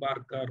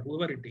Nimbarka or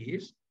whoever it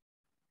is,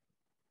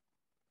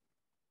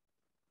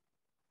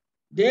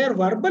 their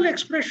verbal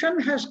expression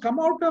has come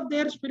out of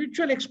their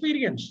spiritual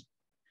experience.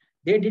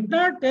 They did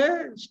not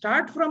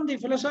start from the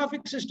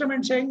philosophic system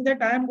and saying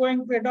that I am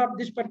going to adopt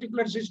this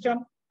particular system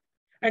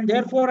and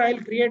therefore I'll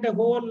create a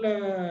whole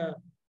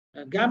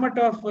gamut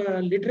of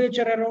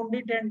literature around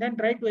it and then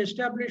try to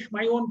establish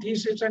my own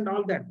thesis and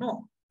all that.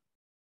 No.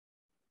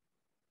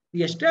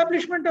 The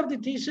establishment of the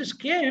thesis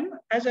came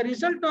as a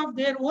result of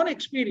their own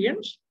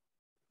experience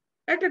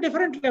at a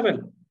different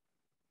level.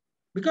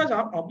 Because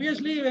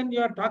obviously when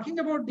you are talking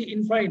about the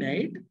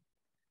infinite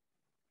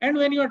and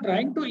when you are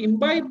trying to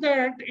imbibe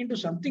that into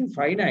something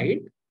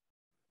finite,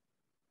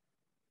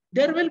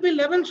 there will be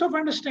levels of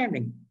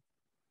understanding.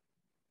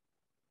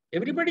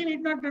 Everybody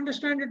need not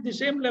understand at the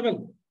same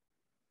level,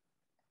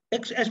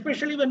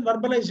 especially when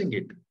verbalizing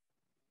it.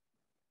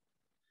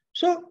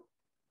 So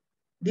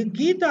the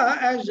Gita,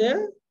 as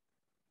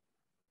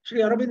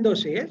Sri Aurobindo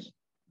says,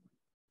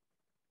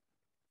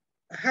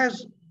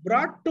 has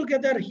brought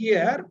together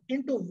here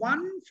into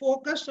one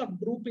focus of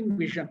grouping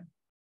vision.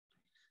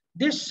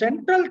 This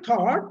central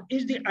thought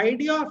is the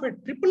idea of a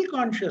triple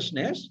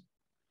consciousness,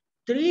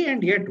 three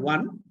and yet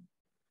one,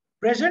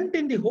 present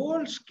in the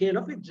whole scale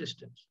of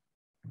existence.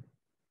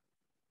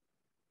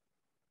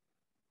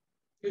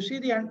 You see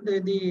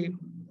the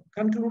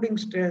concluding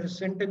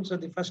sentence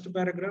of the first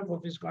paragraph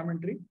of his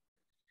commentary.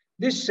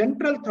 This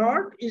central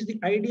thought is the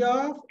idea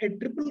of a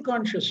triple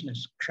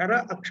consciousness,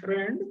 Kshara,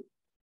 Akshara and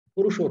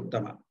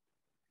Purushottama.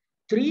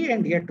 Three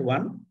and yet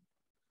one,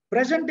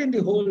 present in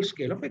the whole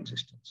scale of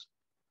existence.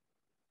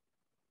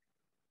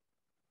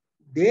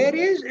 There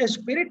is a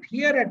spirit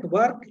here at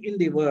work in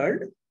the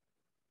world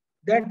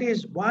that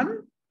is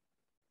one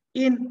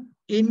in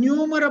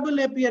innumerable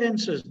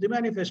appearances, the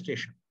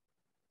manifestation.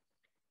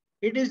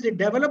 It is the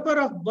developer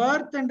of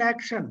birth and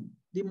action,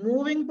 the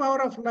moving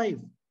power of life,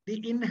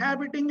 the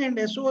inhabiting and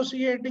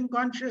associating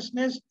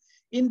consciousness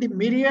in the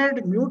myriad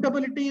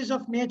mutabilities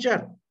of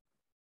nature.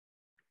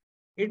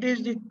 It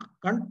is the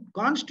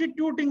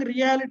constituting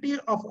reality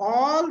of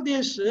all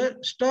this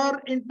stir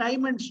in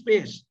time and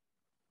space.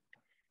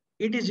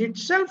 It is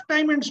itself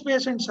time and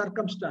space and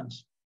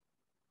circumstance,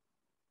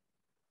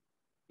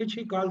 which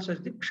he calls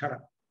as the Kshara.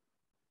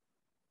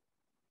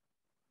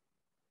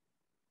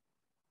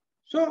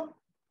 So,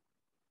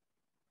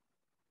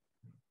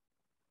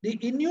 the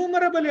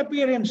innumerable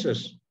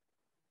appearances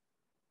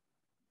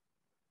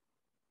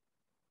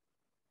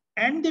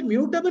and the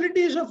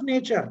mutabilities of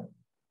nature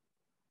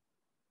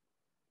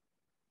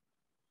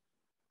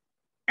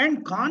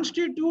and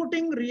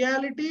constituting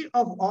reality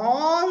of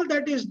all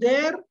that is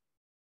there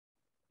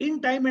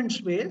in time and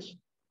space.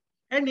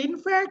 And in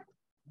fact,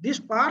 this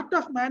part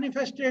of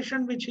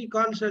manifestation, which he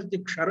calls as the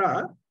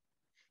Kshara,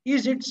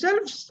 is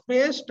itself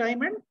space,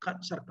 time and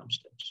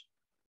circumstance.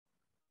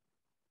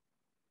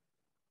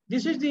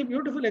 This is the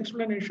beautiful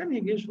explanation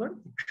he gives for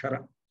the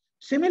Kshara.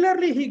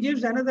 Similarly, he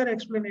gives another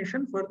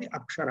explanation for the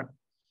Akshara.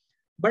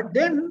 But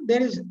then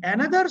there is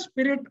another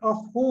spirit of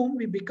whom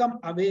we become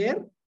aware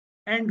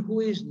and who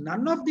is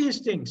none of these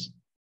things.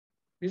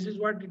 This is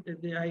what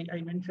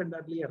I mentioned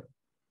earlier.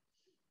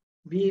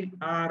 We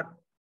are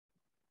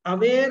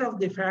aware of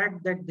the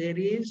fact that there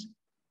is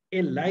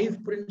a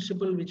life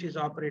principle which is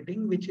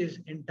operating, which is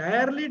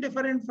entirely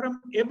different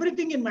from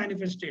everything in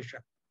manifestation.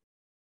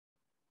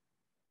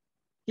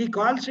 He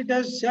calls it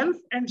as self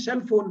and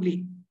self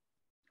only.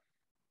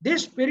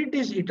 This spirit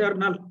is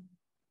eternal,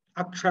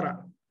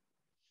 Akshara,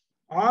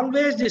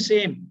 always the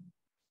same,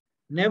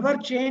 never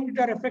changed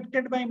or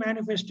affected by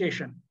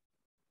manifestation.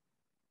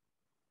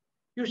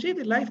 You see,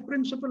 the life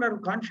principle or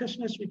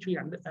consciousness which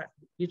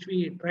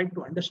we tried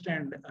to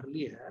understand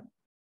earlier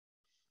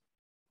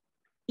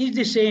is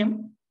the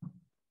same,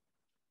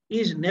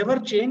 is never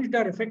changed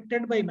or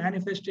affected by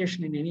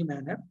manifestation in any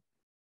manner.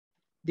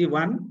 the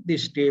one, the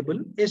stable,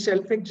 a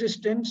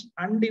self-existence,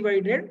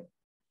 undivided.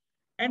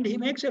 And he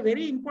makes a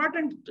very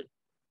important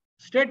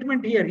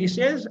statement here. He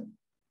says,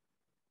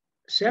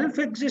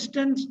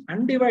 self-existence,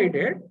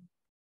 undivided,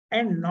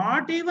 and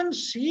not even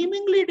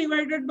seemingly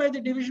divided by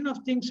the division of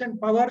things and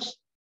powers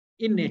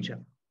in nature.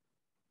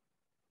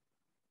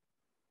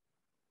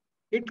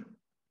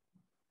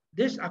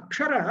 This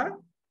akshara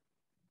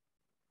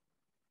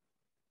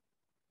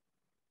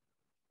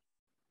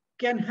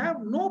can have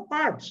no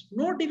parts,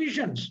 no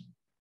divisions.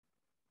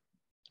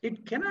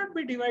 It cannot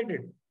be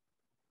divided.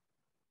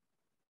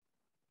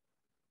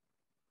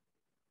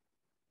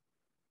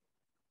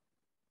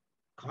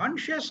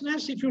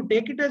 Consciousness, if you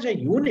take it as a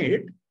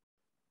unit,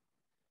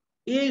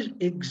 is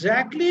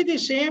exactly the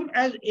same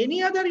as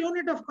any other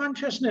unit of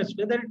consciousness,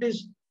 whether it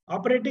is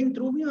operating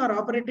through me or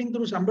operating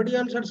through somebody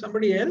else or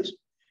somebody else.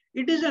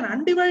 It is an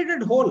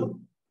undivided whole.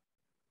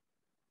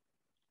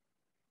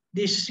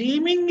 The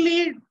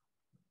seemingly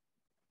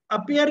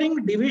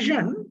appearing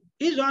division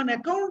is on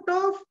account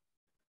of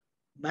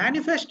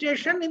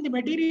manifestation in the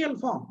material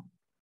form.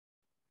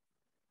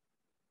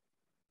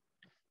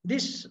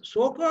 This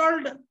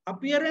so-called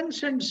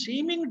appearance and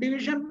seeming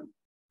division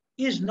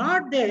is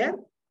not there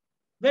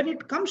when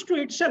it comes to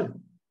itself,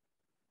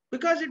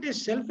 because it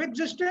is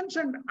self-existence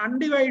and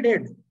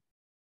undivided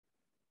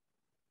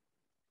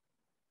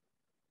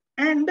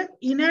and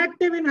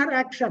inactive in her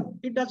action.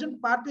 It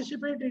doesn't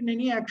participate in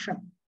any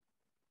action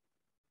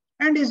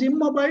and is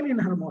immobile in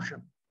her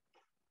motion.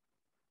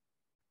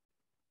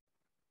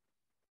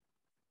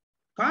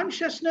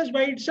 Consciousness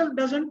by itself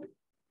doesn't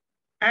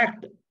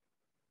act.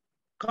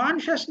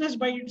 Consciousness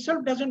by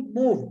itself doesn't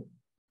move.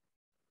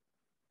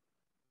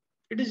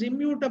 It is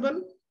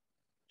immutable,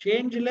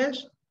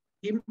 changeless,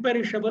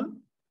 imperishable,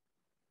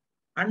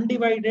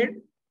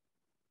 undivided,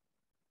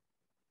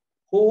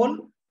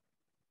 whole,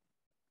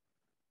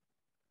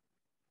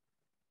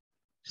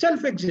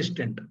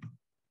 self-existent.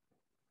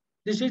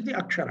 This is the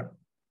akshara.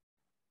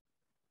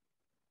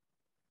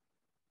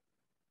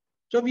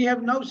 So we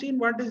have now seen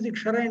what is the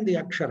kshara and the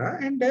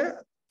akshara, and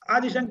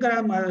Adi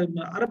Shankara,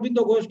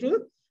 Aurobindo goes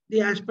to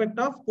the aspect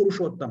of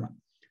Purushottama.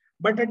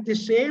 But at the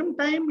same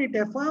time, it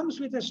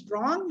affirms with a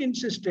strong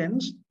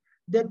insistence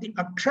that the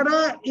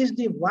akshara is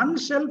the one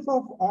self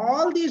of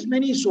all these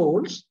many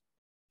souls,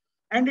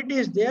 and it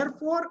is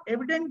therefore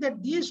evident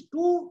that these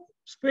two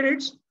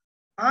spirits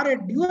are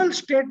a dual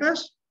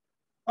status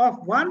of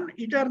one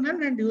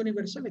eternal and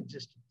universal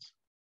existence.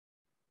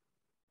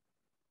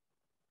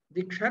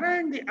 The kshara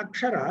and the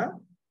akshara,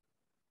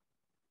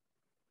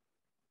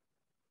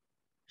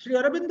 Sri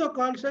Aurobindo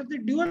calls as the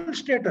dual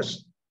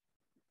status.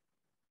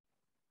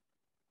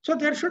 So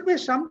there should be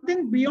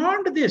something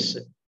beyond this,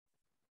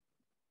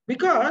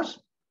 because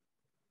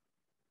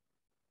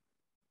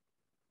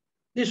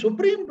the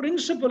supreme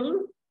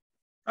principle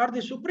or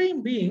the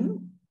supreme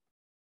being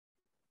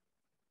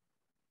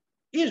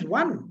is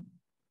one,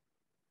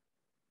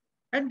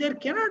 and there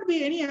cannot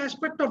be any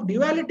aspect of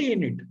duality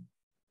in it.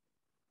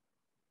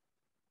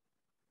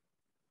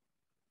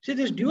 See,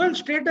 this dual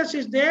status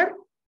is there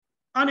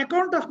on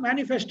account of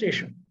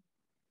manifestation.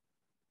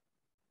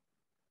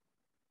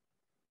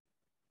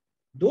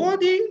 Though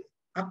the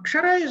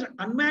akshara is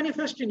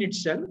unmanifest in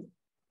itself,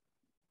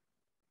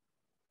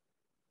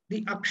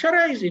 the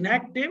akshara is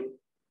inactive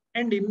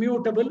and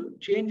immutable,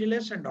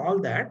 changeless and all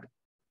that,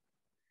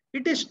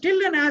 it is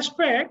still an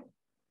aspect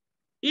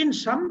in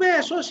some way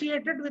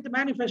associated with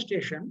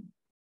manifestation,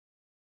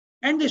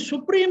 and the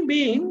supreme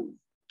being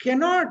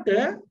cannot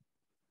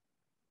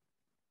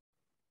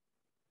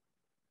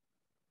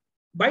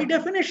by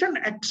definition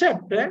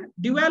accept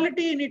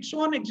duality in its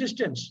own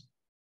existence.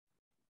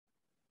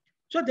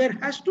 So there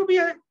has to be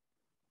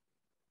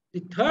the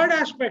third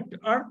aspect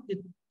or the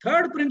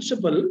third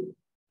principle,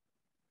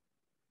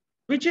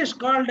 which is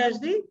called as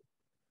the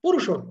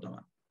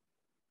Purushottama.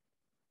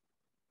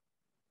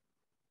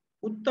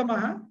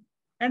 Uttamaha.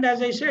 And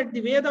as I said,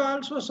 the Veda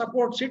also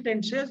supports it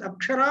and says,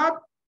 Aksharat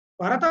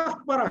Paratah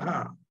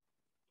Paraha.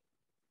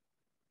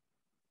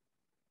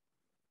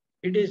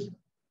 It is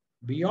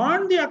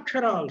beyond the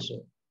Akshara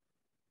also.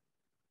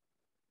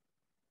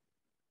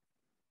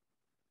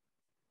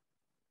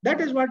 That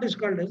is what is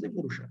called as the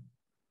Purusha.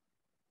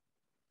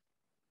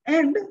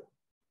 And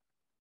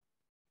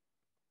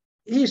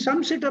he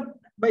sums it up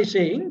by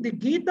saying, the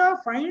Gita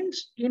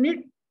finds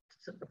it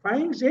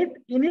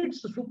in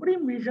its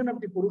supreme vision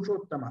of the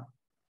Purushottama.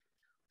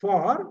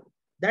 For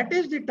that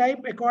is the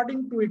type,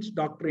 according to its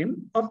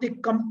doctrine, of the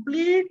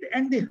complete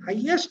and the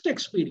highest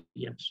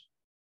experience.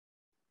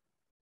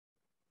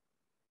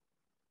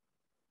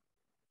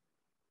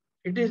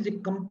 It is the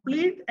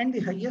complete and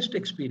the highest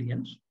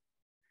experience.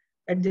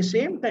 At the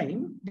same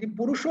time, the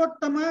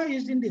Purushottama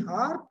is in the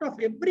heart of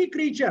every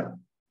creature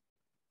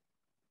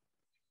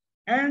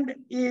and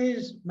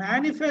is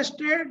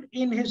manifested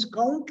in his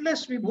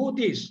countless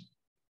vibhutis.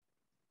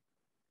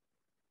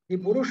 The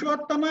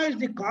Purushottama is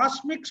the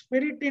cosmic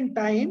spirit in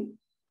time,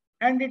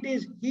 and it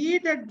is he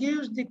that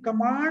gives the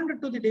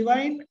command to the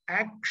divine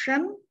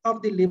action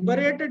of the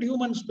liberated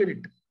human spirit.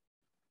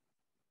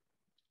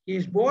 He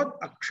is both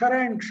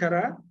Akshara and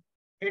Kshara,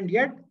 and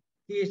yet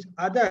he is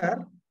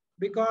other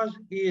because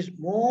he is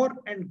more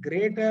and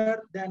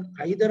greater than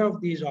either of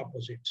these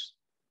opposites.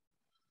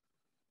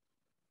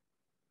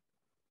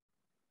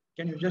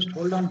 Can you just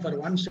hold on for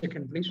 1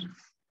 second, please?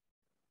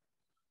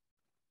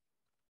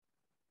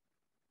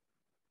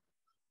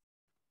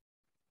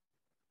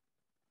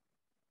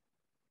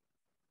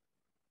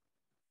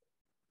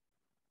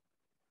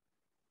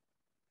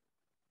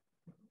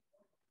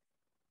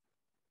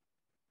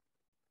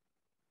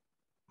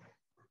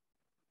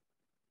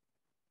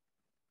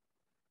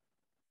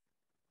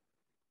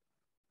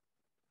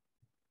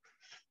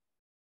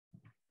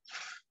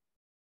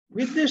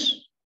 With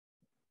this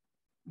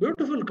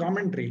beautiful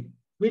commentary,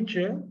 which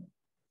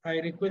I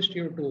request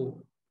you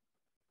to,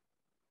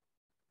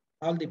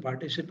 all the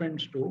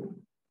participants, to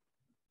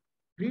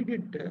read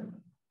it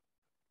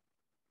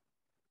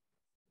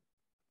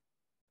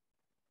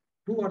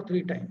 2 or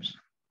 3 times.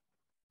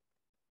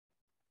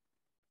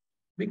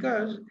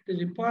 Because it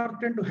is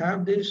important to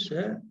have this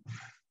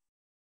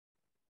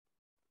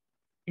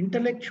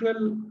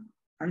intellectual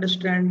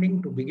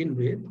understanding to begin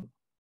with,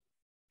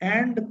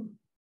 and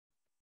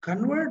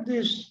convert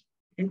this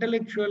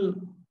intellectual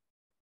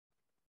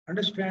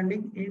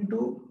understanding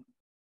into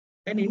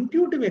an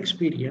intuitive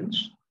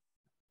experience,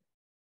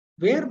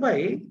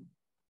 whereby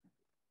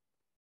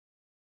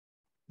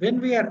when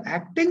we are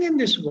acting in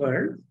this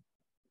world,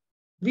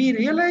 we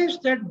realize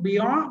that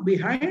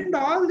behind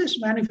all this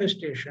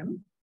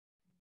manifestation,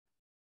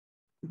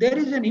 there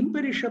is an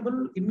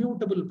imperishable,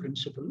 immutable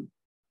principle.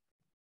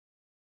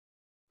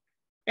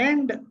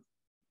 And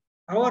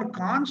our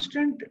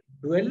constant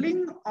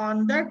dwelling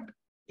on that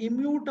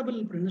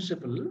immutable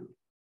principle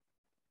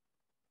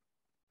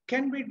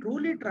can be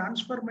truly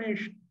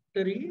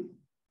transformatory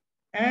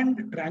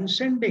and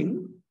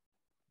transcending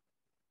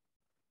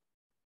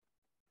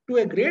to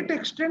a great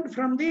extent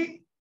from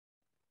the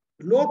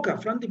loka,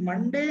 from the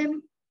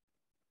mundane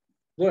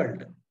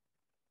world,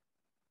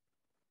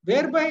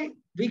 whereby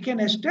we can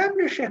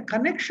establish a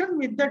connection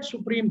with that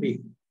Supreme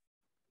Being.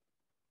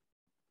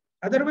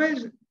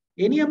 Otherwise,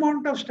 any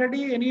amount of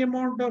study, any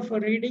amount of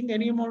reading,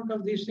 any amount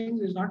of these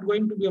things is not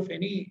going to be of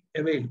any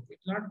avail.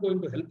 It's not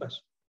going to help us.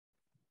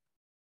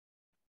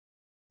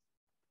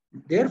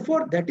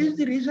 Therefore, that is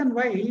the reason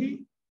why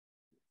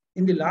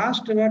in the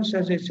last verse,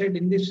 as I said,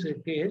 in this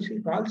case, he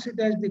calls it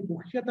as the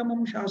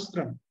Guhyatamam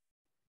Shastram,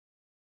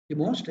 the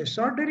most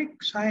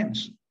esoteric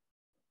science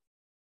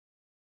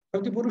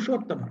of the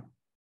Purushottama.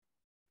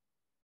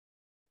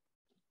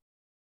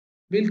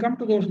 We'll come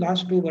to those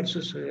last 2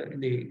 verses in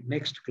the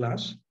next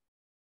class.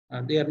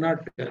 They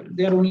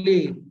are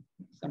only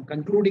some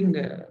concluding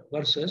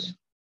verses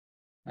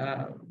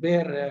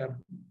where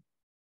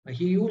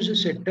he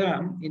uses a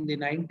term in the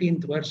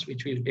 19th verse,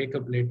 which we'll take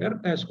up later,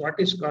 as what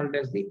is called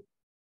as the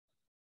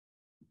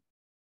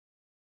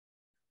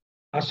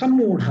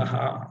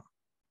Asammudhaha,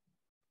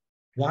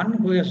 one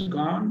who has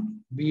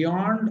gone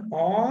beyond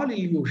all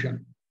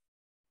illusion,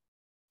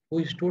 who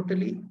is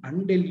totally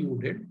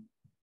undeluded.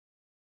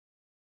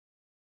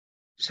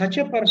 Such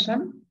a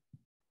person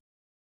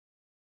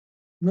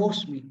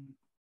knows me,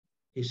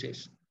 he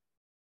says.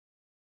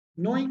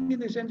 Knowing in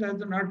the sense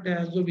not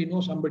as though we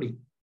know somebody.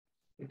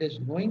 It is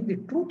knowing the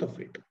truth of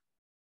it.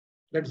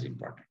 That is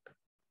important.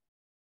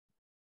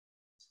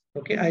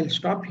 Okay, I'll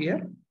stop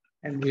here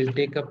and we'll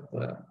take up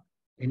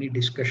any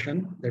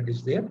discussion that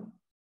is there.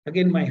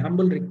 Again, my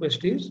humble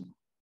request is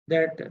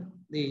that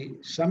the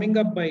summing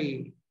up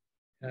by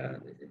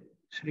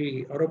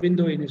Sri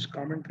Aurobindo in his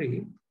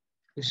commentary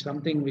is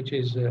something which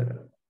is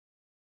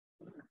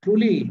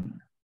truly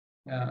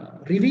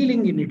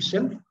revealing in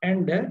itself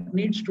and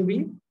needs to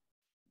be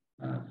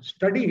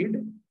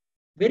studied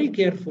very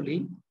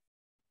carefully,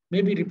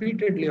 maybe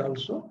repeatedly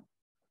also,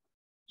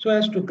 so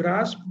as to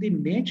grasp the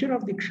nature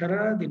of the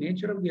Kshara, the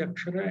nature of the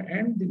Akshara,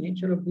 and the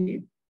nature of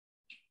the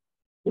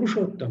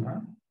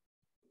Purushottama,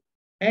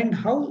 and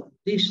how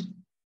these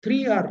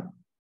 3 are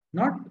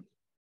not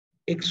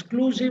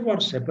exclusive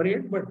or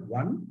separate, but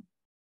one,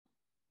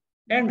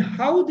 and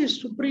how the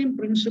supreme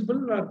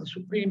principle or the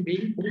supreme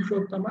being,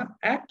 Purushottama,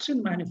 acts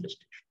in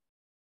manifestation.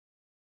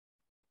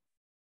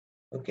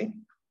 Okay,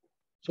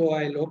 so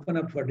I'll open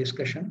up for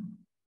discussion.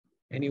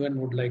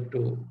 Anyone would like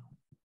to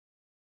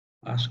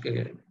ask,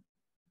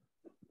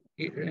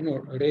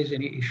 raise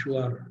any issue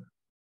or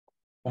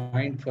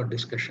point for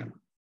discussion?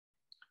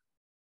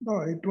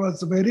 No, it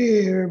was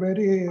very,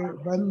 very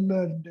well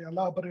and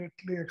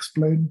elaborately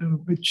explained,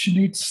 which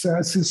needs,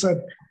 as you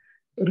said,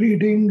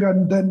 reading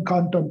and then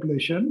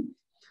contemplation.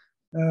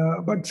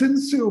 But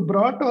since you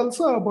brought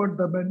also about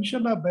the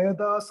mention of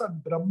Vedas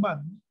and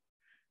Brahman,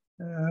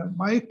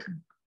 my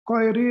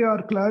query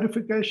or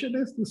clarification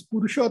is this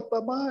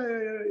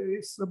Purushottama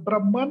is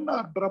Brahman,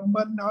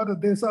 or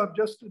these are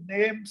just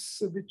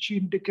names which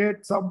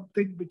indicate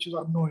something which is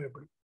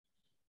unknowable?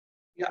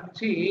 Yeah,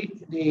 see,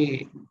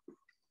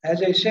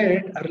 as I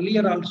said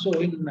earlier also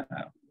in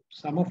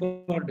some of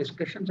our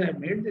discussions, I have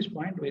made this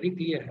point very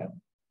clear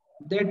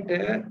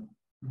that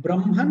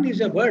Brahman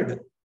is a word.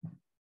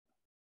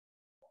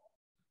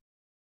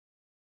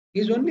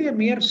 is only a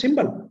mere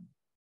symbol.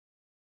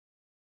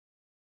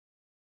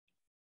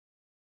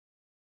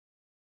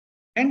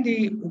 And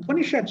the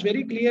Upanishads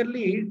very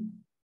clearly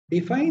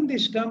define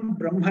this term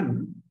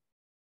Brahman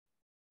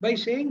by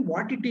saying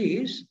what it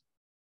is.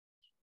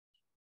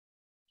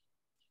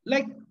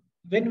 Like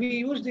when we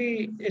use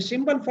a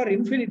symbol for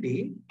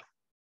infinity,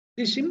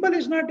 the symbol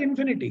is not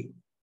infinity.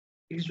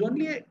 It is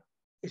only a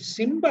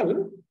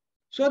symbol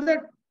so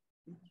that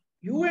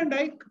you and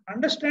I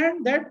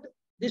understand that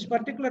this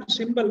particular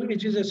symbol,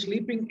 which is a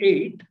sleeping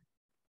 8,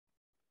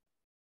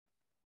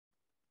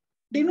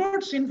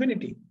 denotes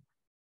infinity.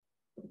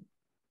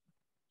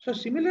 So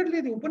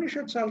similarly, the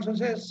Upanishads also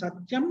says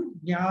Satyam,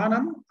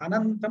 Jnanam,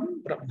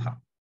 Anantam, Brahma.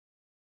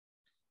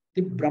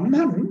 The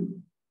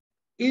Brahman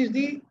is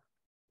the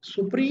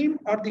supreme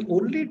or the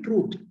only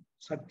truth,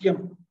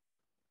 Satyam.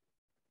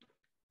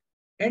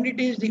 And it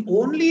is the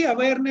only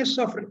awareness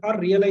of or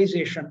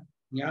realization,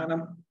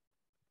 Jnanam,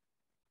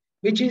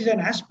 which is an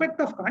aspect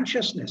of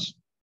consciousness.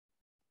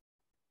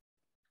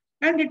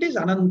 And it is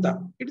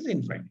Ananta, it is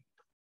infinite.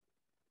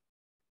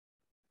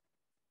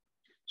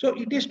 So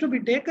it is to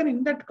be taken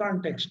in that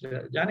context.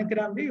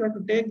 Janakiramji, you have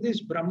to take this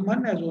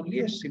Brahman as only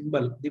a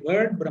symbol. The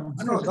word Brahman.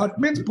 So that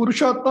means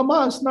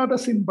Purushottama is not a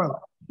symbol.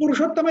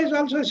 Purushottama is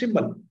also a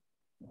symbol.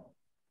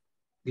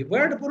 The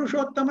word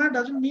Purushottama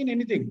doesn't mean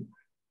anything.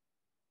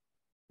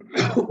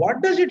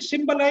 What does it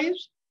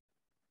symbolize?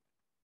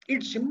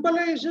 It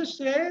symbolizes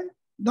a...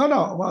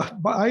 No,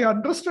 I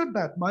understood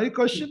that. My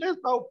question is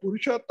now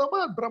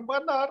Purushottama and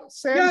Brahman are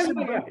same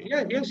symbol.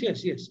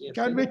 Yes.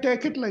 Can we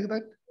take it like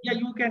that? Yeah,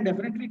 you can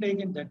definitely take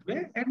it that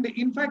way. And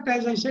in fact,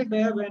 as I said,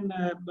 when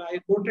I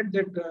quoted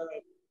that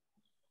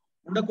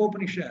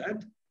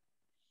Mundakopanishad,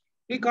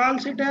 he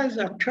calls it as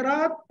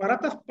Aksharat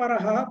Paratah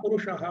Paraha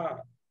Purushaha.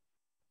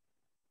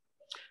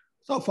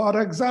 So,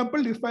 for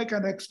example, if I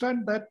can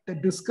extend that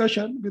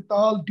discussion with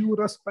all due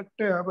respect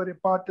to every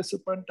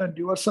participant and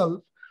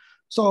yourself,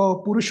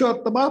 so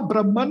Purushottama,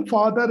 Brahman,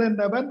 Father in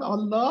heaven,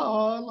 Allah,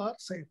 all are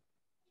same.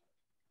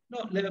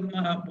 No,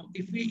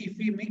 if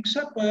we mix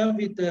up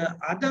with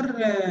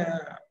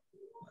other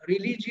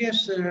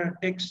religious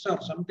texts or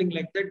something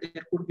like that,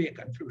 there could be a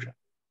confusion.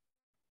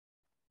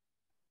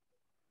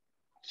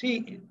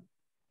 See,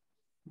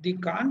 the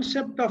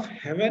concept of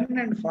heaven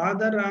and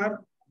Father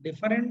are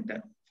different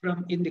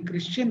from in the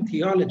Christian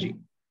theology.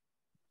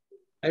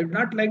 I would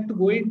not like to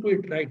go into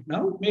it right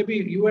now. Maybe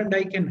you and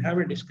I can have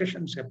a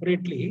discussion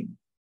separately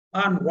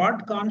on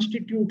what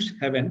constitutes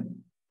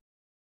heaven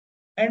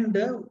and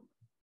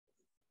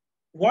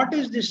what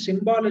is the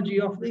symbology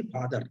of the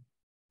Father.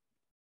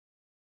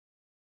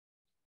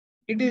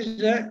 It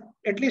is,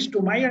 at least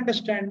to my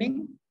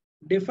understanding,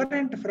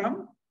 different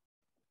from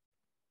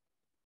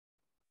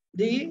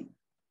the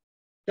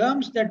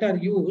terms that are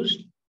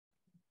used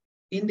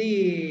in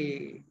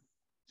the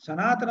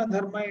Sanatana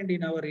Dharma and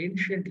in our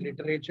ancient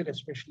literature,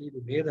 especially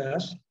the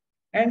Vedas,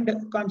 and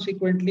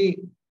consequently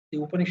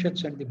the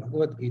Upanishads and the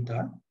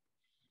Bhagvadgitha.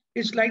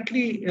 Is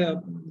slightly,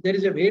 there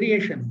is a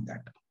variation in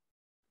that.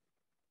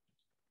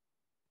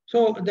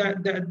 So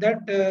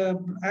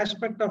that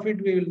aspect of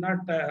it we will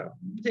not,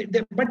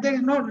 but there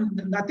is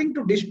nothing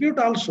to dispute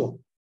also.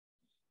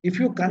 If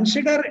you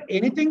consider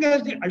anything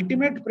as the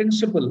ultimate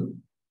principle,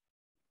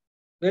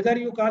 whether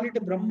you call it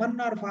a Brahman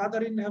or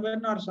Father in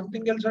heaven or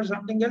something else,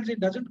 it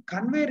doesn't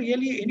convey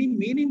really any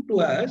meaning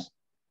to us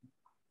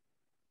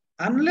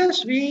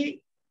unless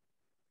we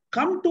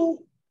come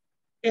to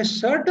a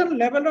certain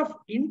level of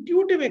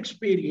intuitive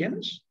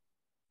experience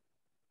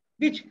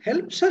which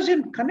helps us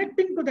in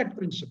connecting to that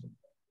principle.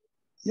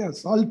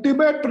 Yes,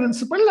 ultimate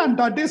principle, and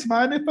that is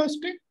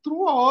manifesting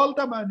through all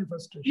the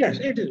manifestations. Yes,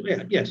 it is.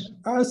 Yeah, yes.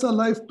 As a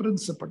life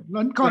principle,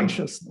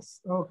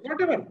 unconsciousness. Right. Okay.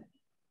 Whatever.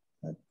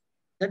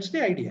 That's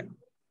the idea.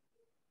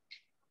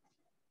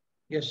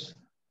 Yes.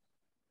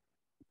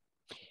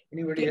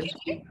 Anybody else?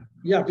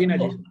 Yeah, Bina.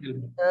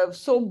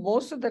 So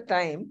most of the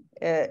time,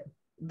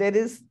 there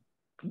is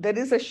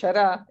a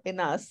shara in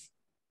us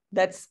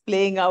that's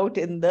playing out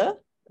in the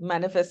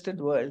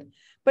manifested world.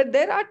 But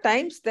there are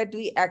times that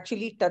we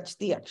actually touch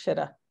the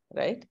akshara,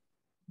 right?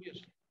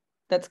 Obviously.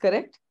 That's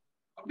correct?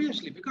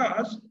 Obviously,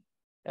 because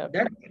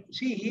that,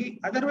 see,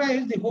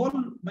 otherwise the whole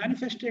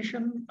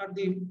manifestation or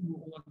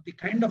the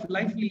kind of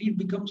life we lead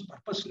becomes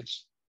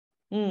purposeless.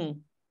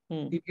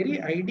 The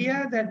very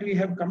idea that we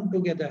have come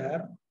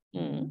together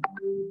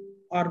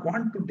or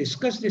want to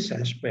discuss this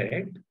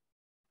aspect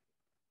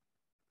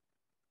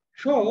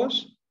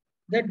shows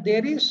that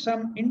there is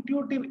some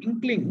intuitive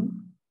inkling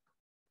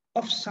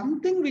of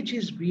something which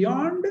is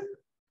beyond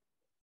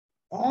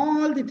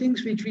all the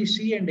things which we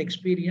see and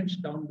experience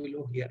down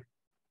below here.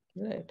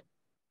 Right.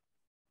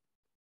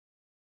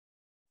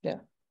 Yeah.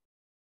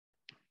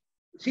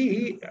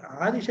 See,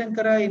 Adi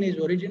Shankara in his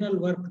original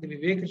work, the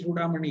Viveka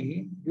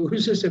Chudamani,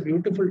 uses a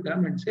beautiful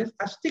term and says,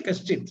 Asti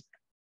Kaschit.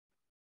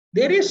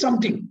 There is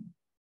something.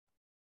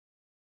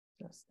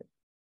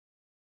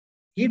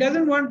 He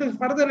doesn't want to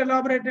further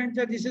elaborate and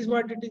say this is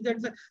what it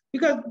is,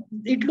 because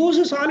it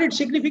loses all its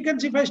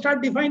significance if I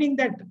start defining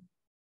that.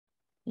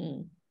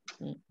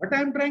 What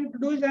I'm trying to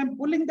do is I'm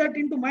pulling that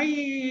into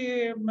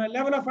my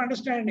level of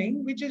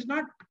understanding, which is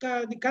not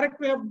the correct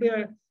way of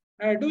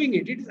doing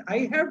it.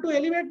 I have to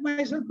elevate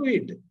myself to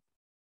it.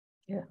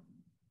 Yeah.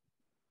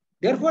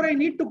 Therefore, I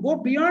need to go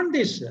beyond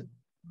this.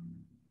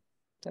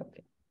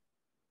 Okay.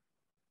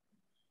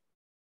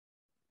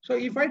 So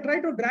if I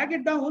try to drag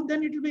it down,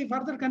 then it will be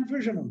further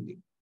confusion only.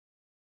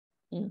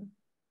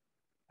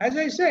 As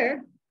I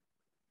said,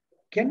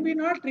 can we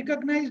not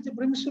recognize the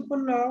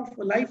principle of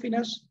life in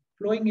us,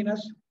 flowing in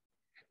us?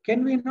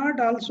 Can we not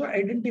also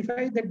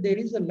identify that there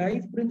is a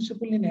life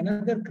principle in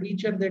another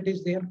creature that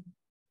is there?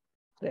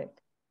 Right.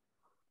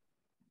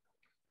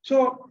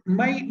 So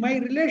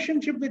my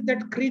relationship with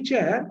that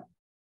creature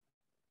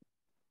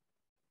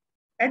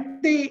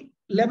at the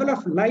level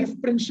of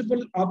life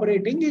principle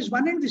operating is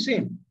one and the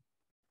same.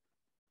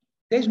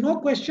 There is no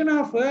question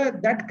of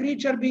that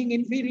creature being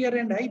inferior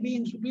and I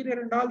being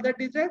superior and all that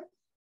is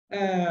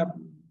a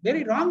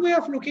very wrong way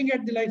of looking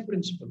at the life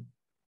principle.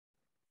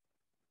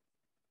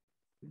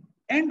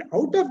 And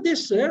out of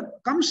this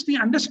comes the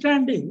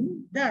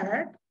understanding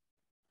that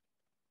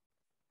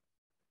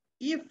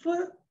if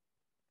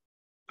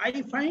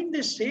I find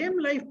the same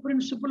life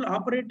principle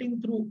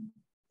operating through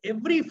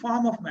every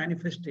form of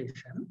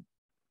manifestation,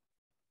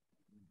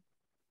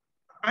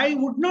 I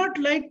would not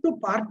like to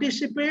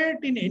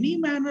participate in any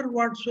manner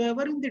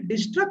whatsoever in the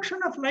destruction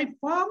of life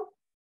form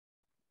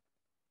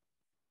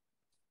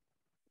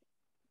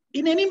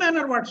in any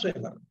manner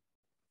whatsoever.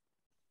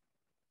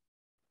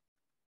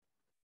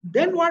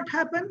 Then what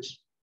happens?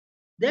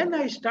 Then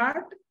I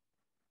start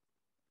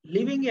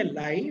living a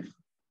life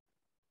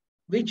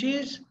which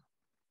is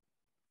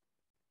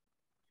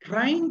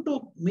trying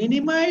to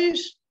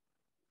minimize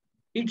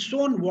its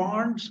own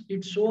wants,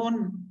 its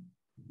own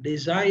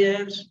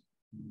desires,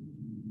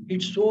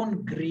 its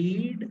own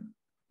greed,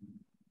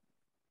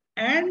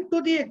 and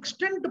to the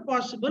extent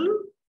possible,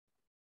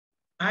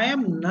 I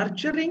am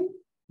nurturing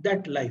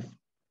that life.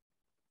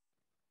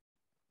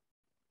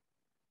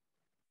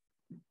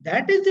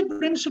 That is the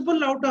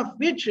principle out of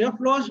which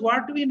flows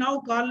what we now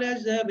call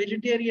as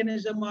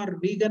vegetarianism or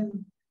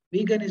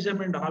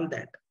veganism and all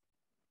that.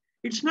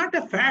 It's not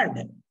a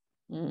fad.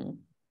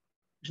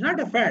 It's not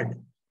a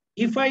fad.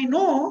 If I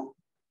know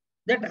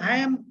that I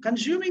am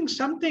consuming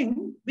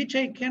something which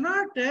I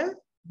cannot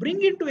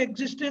bring into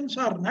existence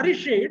or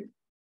nourish it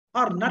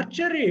or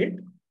nurture it,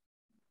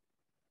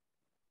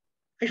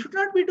 I should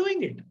not be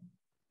doing it.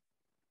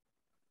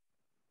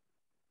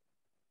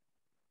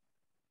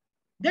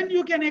 Then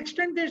you can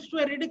extend this to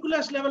a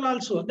ridiculous level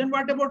also. Then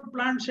what about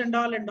plants and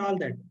all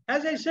that?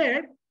 As I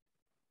said,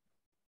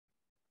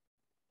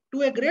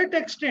 to a great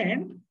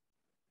extent,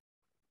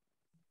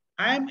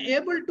 I am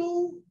able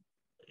to,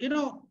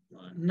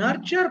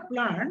 nurture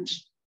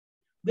plants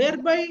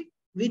whereby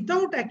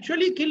without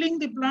actually killing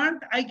the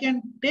plant, I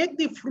can take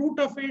the fruit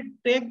of it,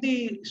 take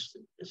the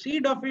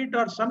seed of it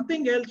or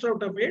something else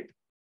out of it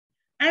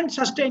and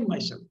sustain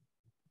myself.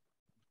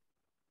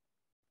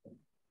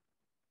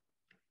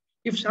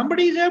 If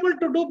somebody is able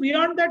to do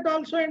beyond that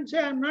also and say,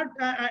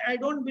 I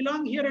don't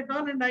belong here at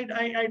all and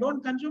I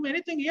don't consume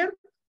anything here,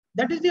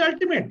 that is the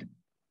ultimate.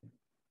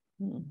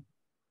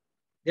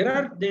 There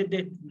are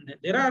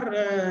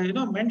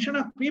mention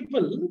of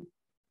people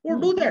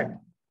who do that,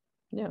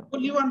 who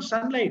live on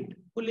sunlight,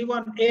 who live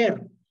on air,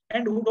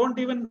 and who don't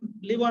even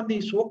live on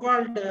the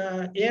so-called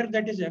air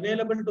that is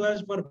available to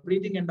us for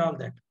breathing and all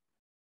that.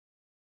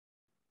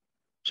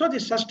 So the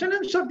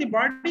sustenance of the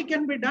body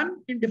can be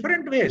done in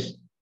different ways,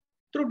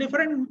 through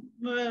different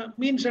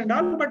means and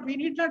all, but we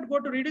need not go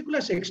to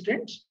ridiculous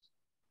extents,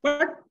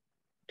 but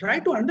try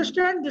to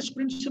understand this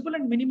principle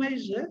and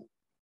minimize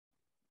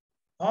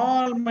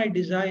all my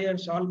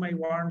desires, all my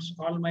wants,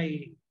 all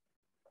my,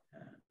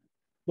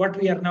 what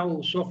we are now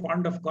so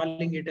fond of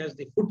calling it as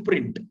the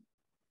footprint.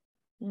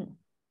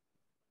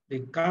 The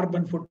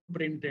carbon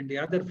footprint and the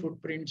other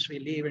footprints we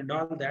leave and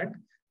all that,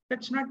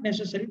 that's not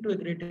necessary. To a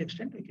great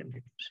extent, we can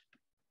reduce it.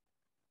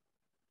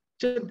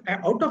 So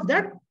out of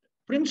that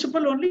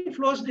principle only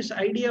flows this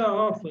idea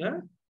of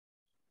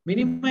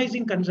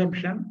minimizing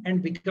consumption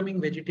and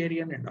becoming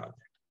vegetarian and all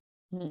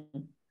that.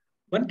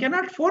 One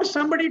cannot force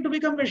somebody to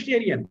become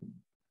vegetarian.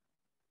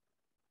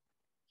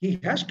 He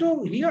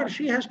or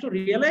she has to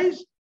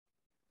realize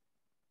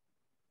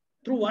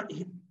through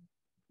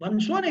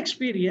one's own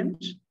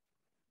experience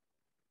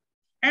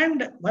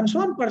and one's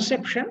own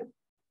perception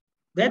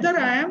whether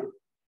I am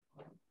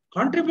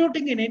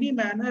contributing in any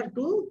manner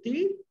to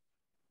the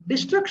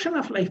destruction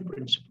of life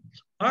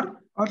principles.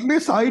 Or at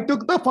least I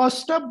took the first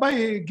step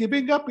by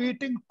giving up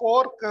eating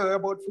pork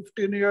about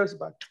 15 years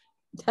back.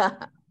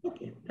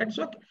 Okay, that's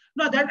okay.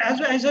 No, that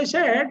as I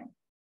said,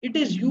 it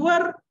is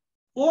your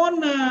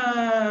own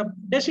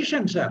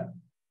decision, sir.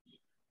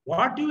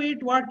 What you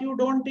eat, what you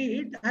don't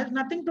eat has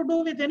nothing to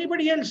do with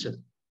anybody else.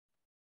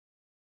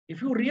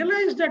 If you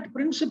realize that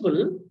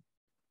principle,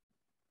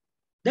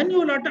 then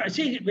you will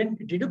see when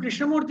Jiddu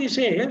Krishnamurti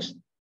says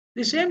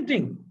the same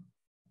thing.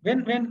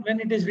 When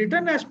it is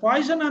written as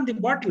poison on the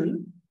bottle,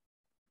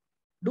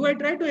 do I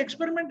try to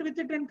experiment with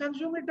it and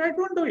consume it? I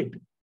don't do it.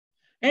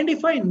 And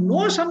if I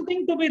know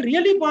something to be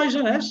really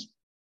poisonous,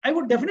 I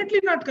would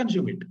definitely not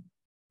consume it.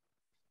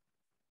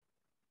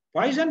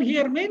 Poison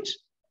here means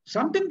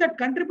something that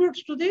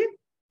contributes to the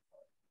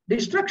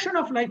destruction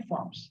of life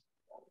forms.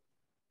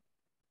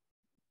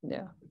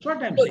 Yeah. That's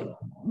what I'm saying.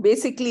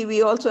 Basically,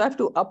 we also have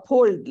to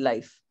uphold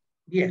life.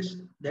 Yes,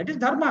 that is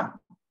dharma.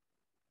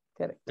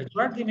 Correct. That's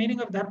what the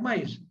meaning of dharma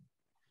is.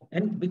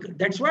 And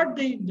that's what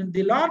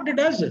the Lord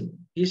does.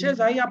 He says,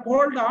 I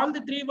uphold all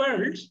the three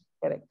worlds.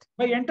 Correct.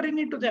 By entering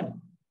into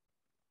them.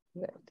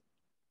 Right.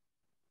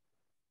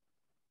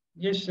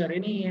 Yes, sir.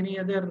 Any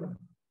other,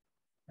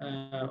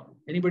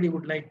 anybody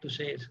would like to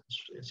say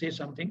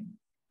something?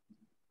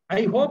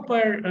 I hope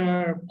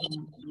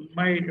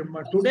my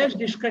today's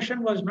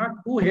discussion was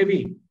not too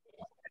heavy.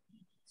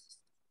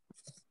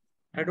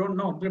 I don't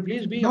know.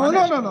 Please be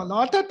honest. No,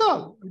 not at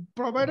all. It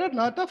provided a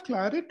lot of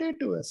clarity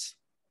to us.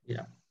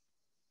 Yeah.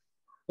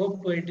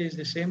 Hope it is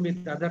the same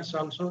with others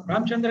also.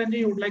 Ramchandranji,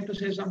 you would like to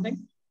say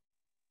something?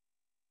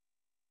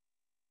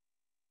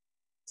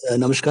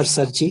 Namaskar,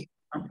 Sarji.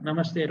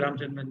 Namaste,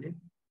 Ramchandranji.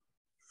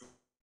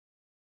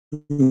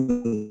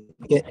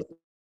 Okay.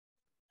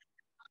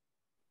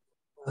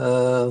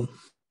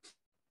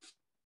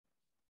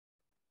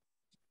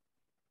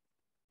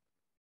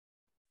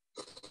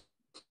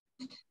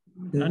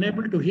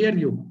 Unable to hear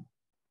you.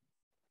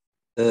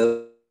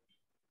 There's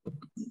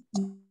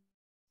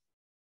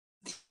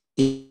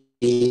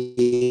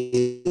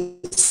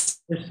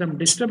some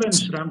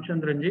disturbance,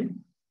 Ramchandranji.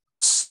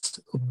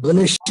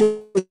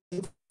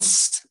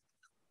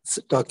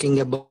 Talking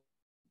about.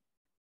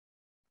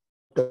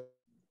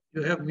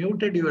 You have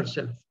muted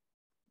yourself.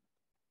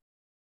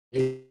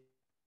 Please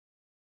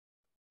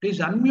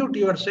unmute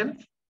yourself.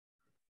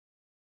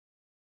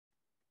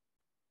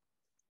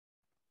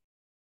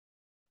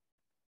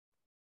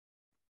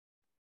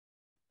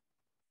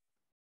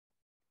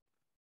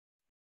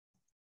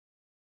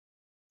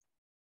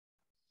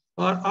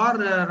 Or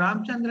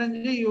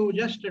Ramchandranji, you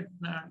just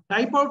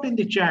type out in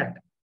the chat.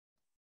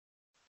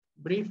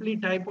 Briefly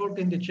type out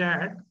in the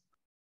chat,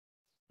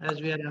 as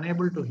we are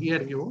unable to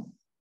hear you.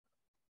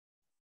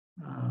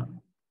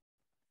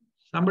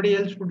 Somebody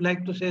else would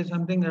like to say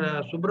something.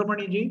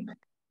 Subramani ji,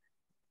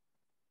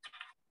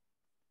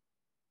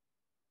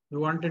 you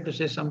wanted to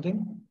say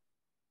something?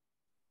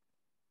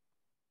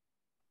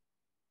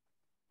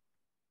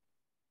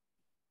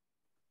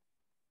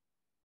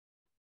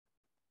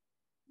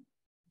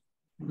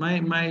 My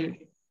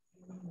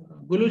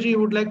Guruji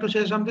would like to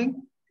say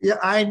something? Yeah,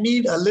 I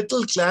need a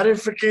little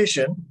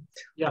clarification.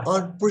 Yeah.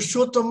 On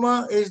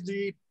Purushottama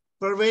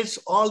pervades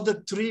all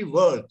the three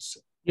worlds.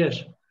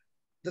 Yes.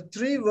 The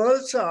three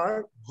worlds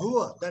are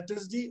Bhuva, that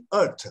is the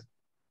earth.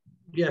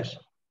 Yes.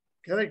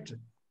 Correct.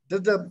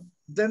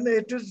 Then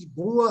it is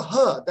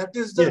Bhuvaha, that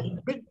is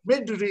the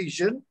mid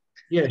region.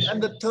 Yes.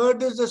 And the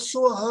third is the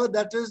Swaha,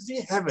 that is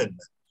the heaven.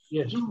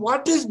 Yes.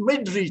 What is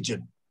mid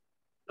region?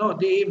 No,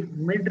 the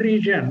mid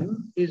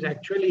region is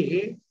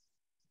actually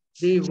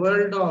the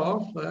world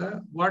of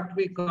what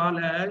we call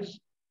as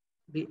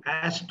the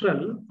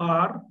astral,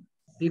 or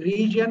the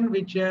region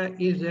which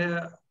is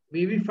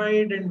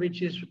vivified and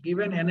which is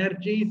given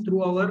energy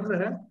through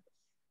our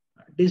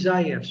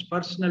desires,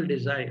 personal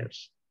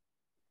desires.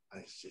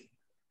 I see.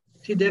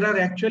 See, there are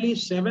actually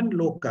 7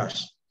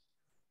 lokas.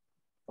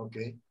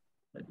 Okay.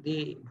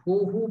 The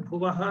Bhuhu,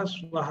 Bhuvaha,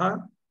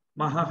 Swaha,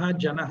 Mahaha,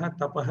 Janaha,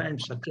 Tapaha, and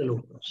Satya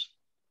lokas.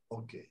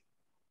 Okay.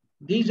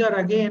 These are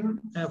again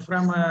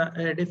from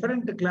a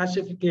different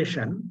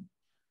classification.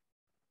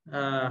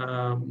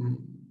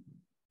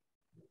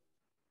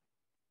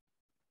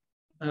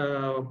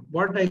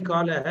 What I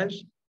call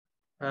as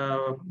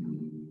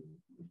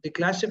the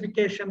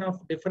classification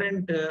of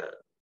different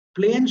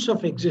planes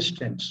of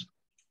existence.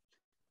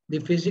 The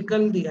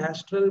physical, the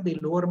astral, the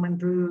lower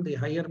mental, the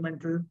higher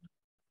mental,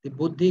 the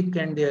buddhic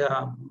and the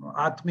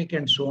atmic,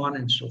 and so on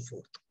and so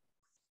forth.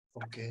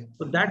 Okay.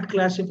 So that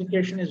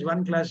classification is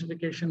one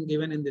classification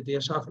given in the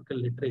theosophical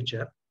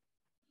literature.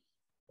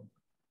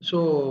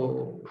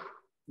 So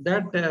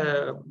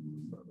that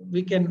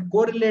we can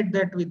correlate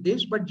that with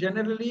this, but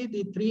generally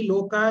the 3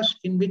 lokas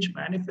in which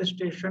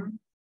manifestation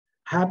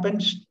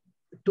happens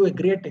to a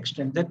great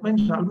extent. That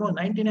means almost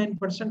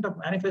 99% of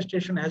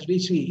manifestation as we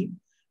see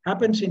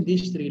happens in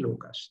these 3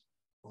 lokas.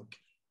 Okay.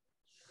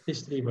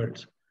 These 3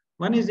 worlds.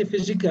 One is the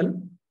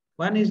physical,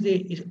 one is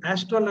the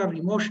astral or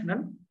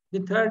emotional, the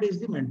third is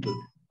the mental.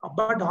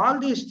 But all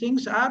these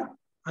things are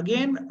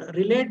again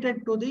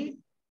related to the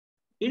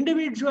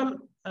individual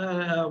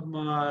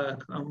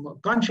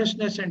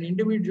consciousness and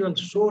individual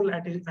soul,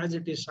 as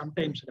it is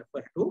sometimes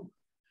referred to.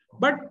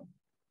 But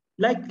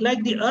like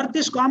the earth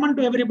is common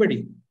to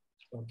everybody.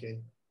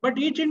 Okay. But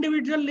each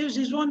individual lives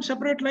his own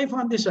separate life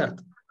on this earth.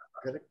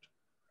 Correct.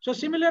 So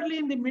similarly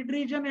in the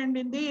mid-region and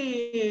in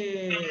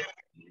the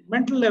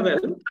mental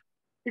level,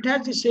 it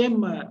has the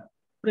same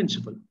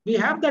principle. We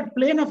have that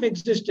plane of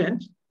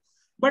existence,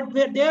 but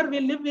there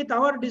we live with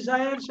our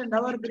desires and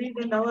our greed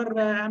and our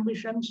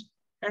ambitions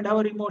and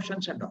our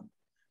emotions and all.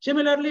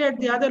 Similarly, at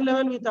the other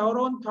level, with our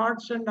own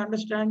thoughts and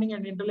understanding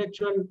and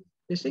intellectual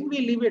this thing, we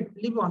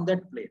live on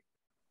that plane.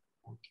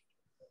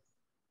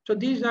 So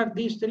these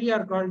three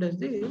are called as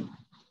the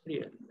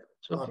real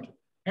levels. Okay.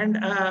 And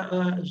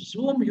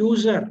Zoom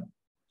user,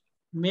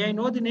 may I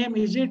know the name?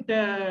 Is it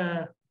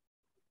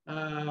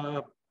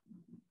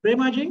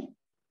Premaji?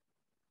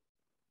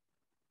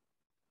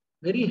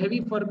 Very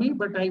heavy for me,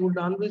 but I would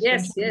always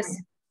consider.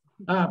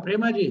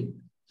 Premaji.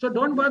 So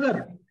don't bother.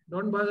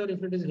 Don't bother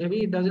if it is heavy.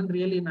 It doesn't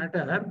really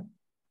matter.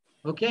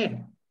 Okay.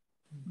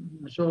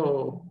 So,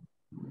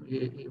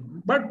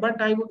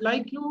 but I would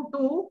like you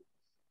to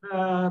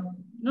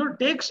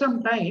take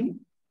some time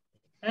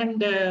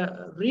and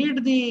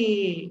read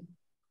the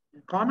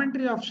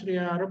commentary of Sri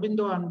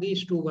Aurobindo on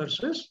these two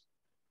verses.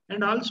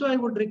 And also I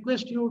would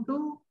request you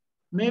to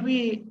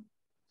maybe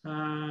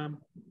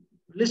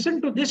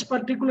listen to this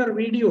particular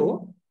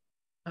video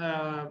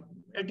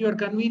at your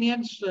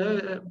convenience,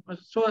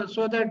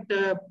 so that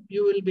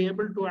you will be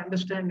able to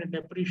understand and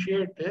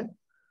appreciate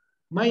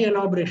my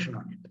elaboration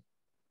on it.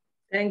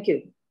 Thank you.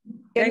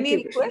 Can we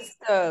request,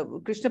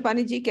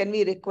 Krishnapani ji, can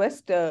we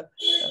request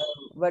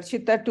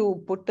Varshita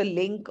to put the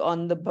link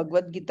on the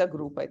Bhagvadgitha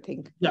group, I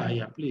think?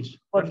 Yeah, please.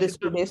 For this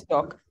today's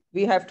talk.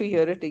 We have to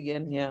hear it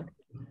again, yeah.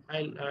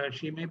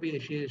 She may be,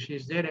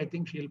 she's there, I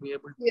think she'll be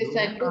able to. Yes,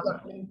 I'll do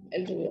that.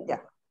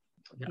 Yeah.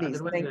 Please,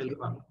 otherwise thank you.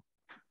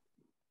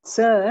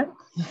 Sir,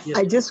 Yes.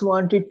 I just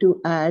wanted to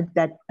add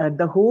that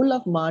the whole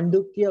of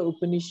Mandukya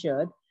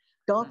Upanishad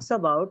talks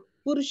about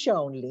Purusha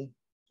only,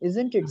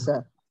 isn't it,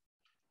 sir?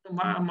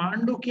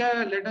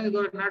 Mandukya, let us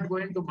go, not go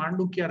into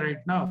Mandukya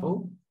right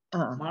now.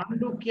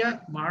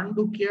 Mandukya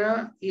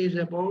is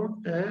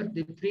about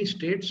the three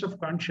states of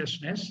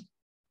consciousness,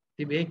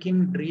 the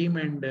waking, dream,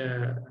 and...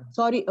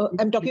 Sorry,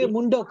 I'm talking about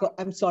Mundaka.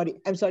 I'm sorry.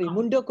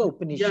 Mundaka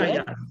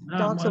Upanishad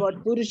talks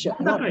about Purusha.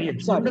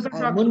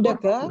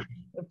 Mundaka,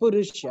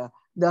 Purusha.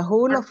 The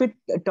whole of it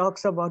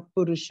talks about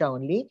Purusha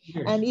only.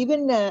 Yes. And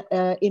even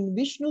in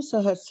Vishnu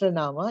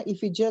Sahasranama,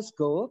 if you just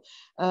go,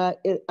 I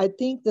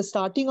think the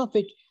starting of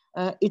it,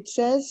 it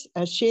says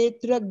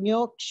Kshetra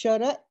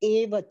Gnokshara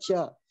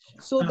Evacha.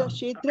 So the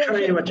Kshetra,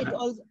 it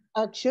also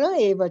Akshara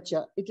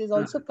Evacha. It is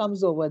also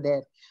comes over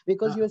there,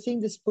 because you are saying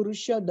this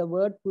Purusha, the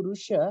word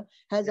Purusha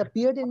has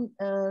appeared in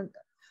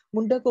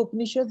Mundaka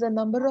Upanishad a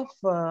number of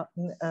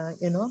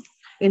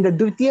in the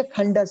Dvitiya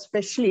Khanda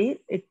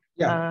especially. It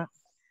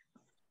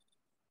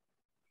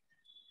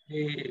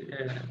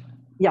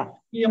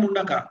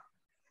Mundaka.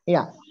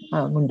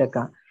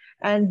 Mundaka.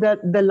 And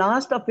the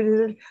last of it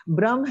is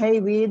Brahm Hai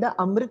Veda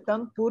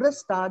Amritam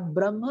Purastad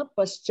Brahma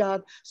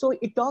Paschat. So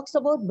it talks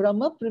about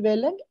Brahma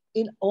prevalent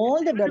in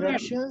all the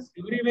directions.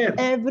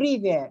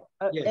 Everywhere.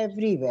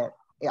 Everywhere.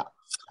 Yeah.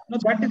 No,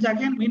 that is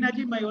again,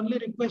 Minaji, my only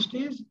request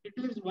is, it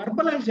is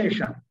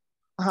verbalization.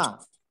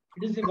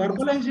 It is the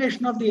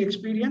verbalization of the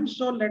experience.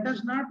 So let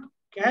us not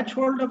catch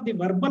hold of the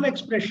verbal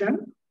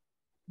expression,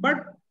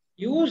 but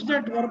use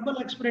that verbal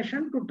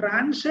expression to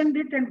transcend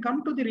it and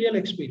come to the real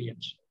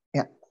experience.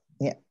 Yeah.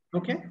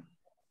 Okay?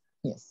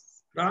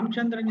 Yes.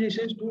 Ramchandranji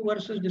says 2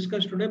 verses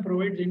discussed today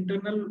provides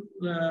internal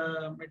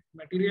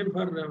material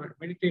for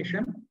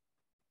meditation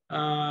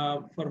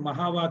for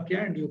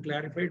Mahavakya, and you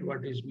clarified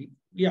what is mean.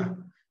 Yeah,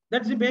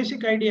 that's the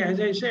basic idea. As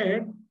I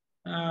said,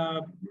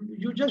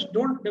 you just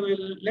don't,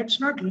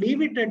 let's not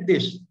leave it at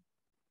this.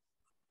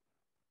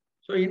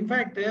 So in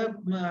fact,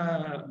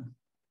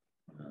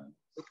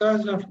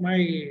 because of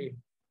my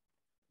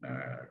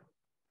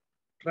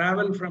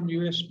travel from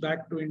US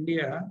back to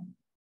India,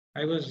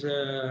 I was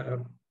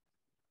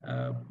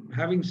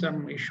having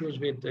some issues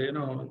with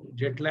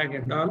jet lag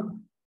and all.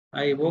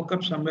 I woke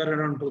up somewhere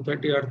around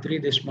 2:30 or 3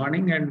 this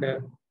morning, and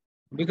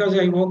because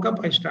I woke up,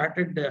 I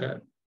started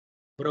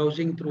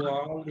browsing through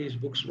all these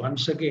books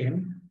once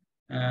again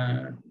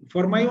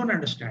for my own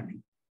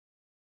understanding.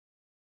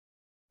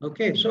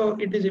 Okay, so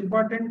it is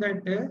important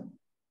that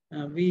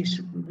we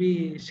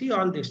see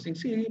all these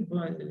things. See,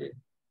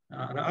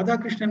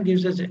 Radhakrishnan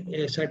gives us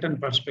a certain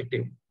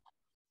perspective.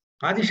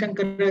 Adi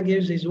Shankara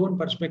gives his own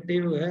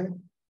perspective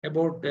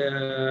about,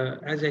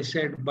 as I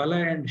said, Bala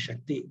and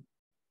Shakti.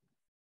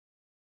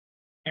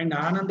 And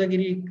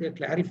Anandagiri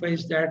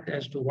clarifies that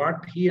as to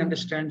what he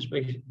understands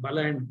by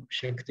Bala and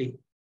Shakti.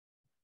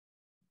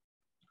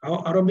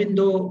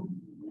 Aurobindo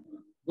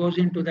goes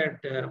into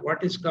that,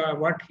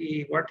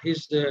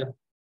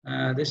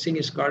 this thing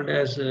is called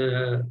as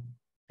the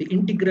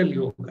integral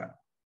yoga.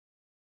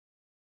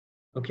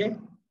 Okay?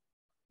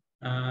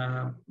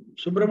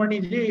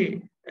 Subramani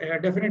ji,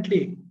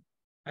 definitely,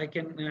 I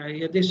can,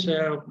 this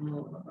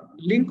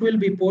link will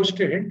be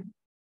posted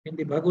in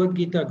the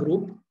Bhagvadgitha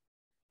group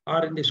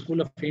or in the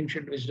School of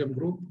Ancient Wisdom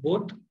group,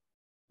 both.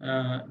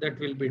 That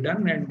will be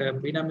done. And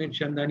Bina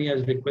Mirchandani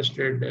has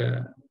requested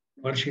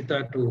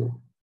Varshita to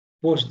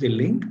post the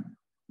link.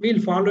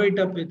 We'll follow it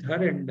up with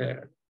her and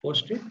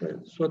post it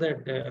so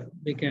that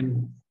we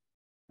can,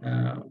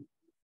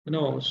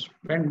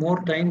 spend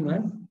more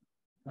time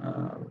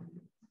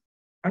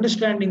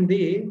understanding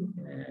the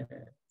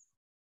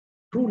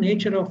true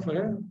nature of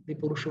the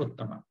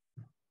Purushottama,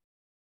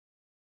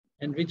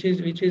 and which is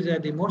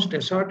the most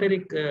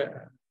esoteric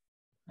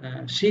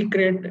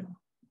secret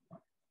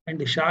and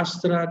the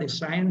Shastra, the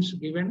science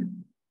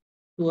given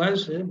to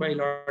us by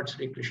Lord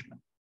Sri Krishna.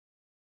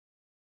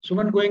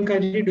 Suman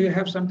Goenkaji, do you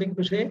have something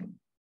to say?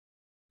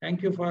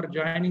 Thank you for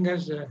joining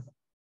us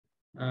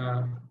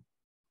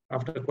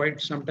after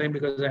quite some time,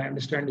 because I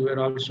understand you were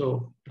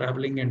also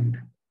traveling and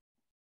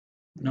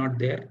not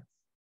there.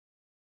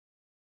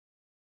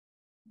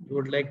 You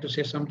would like to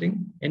say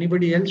something?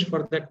 Anybody else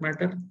for that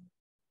matter?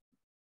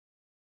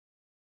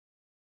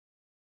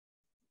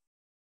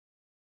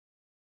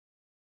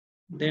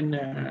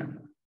 Then,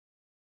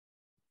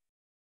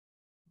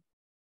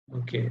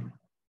 okay.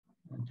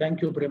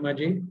 Thank you,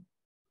 Premaji.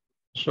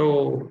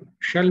 So,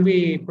 shall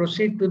we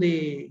proceed to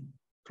the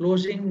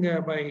closing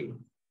by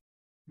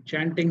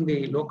chanting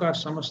the Loka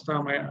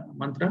Samasta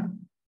mantra?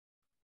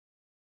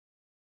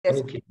 Yes.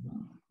 Okay.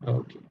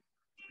 Okay.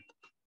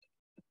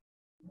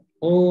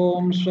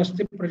 Om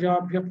Swasti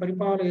Prajabhya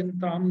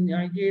Paripalayantam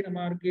Nyayena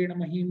Margena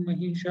Mahim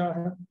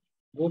Mahishaha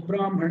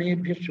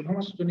Gobrahmanebhya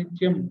Shubhamastu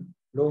Nityam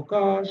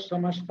Loka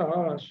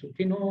Samasta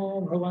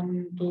Sukhino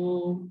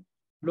Bhavantu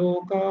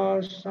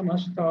Loka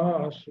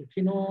Samasta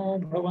Sukhino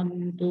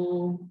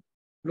Bhavantu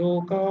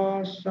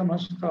Loka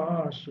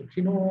Samasta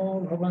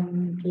Sukhino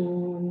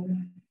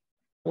Bhavantu.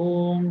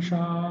 Om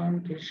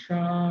Shanti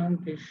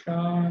Shanti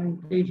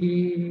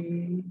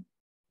Shanti.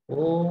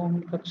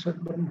 Om Tat Sat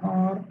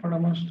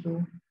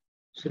Brahmarpanamastu.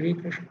 Sri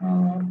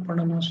Krishna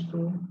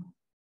Pranamastu.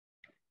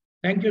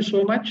 Thank you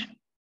so much.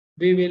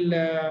 We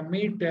will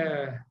meet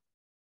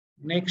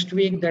next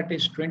week, that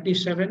is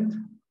 27th,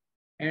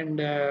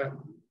 and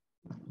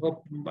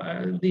hope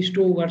these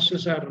two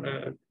verses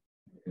are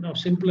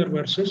simpler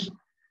verses,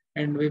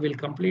 and we will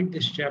complete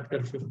this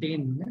chapter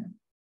 15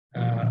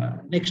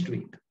 next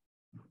week.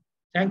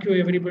 Thank you,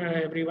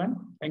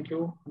 everyone. Thank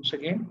you once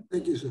again.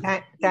 Thank you, sir.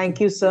 Thank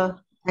you, sir.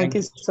 Thank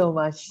you so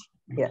much.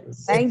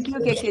 Yes. Thank you,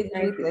 KKG.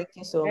 Thank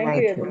you so much.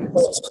 Thank you, everyone.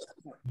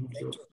 Thank you.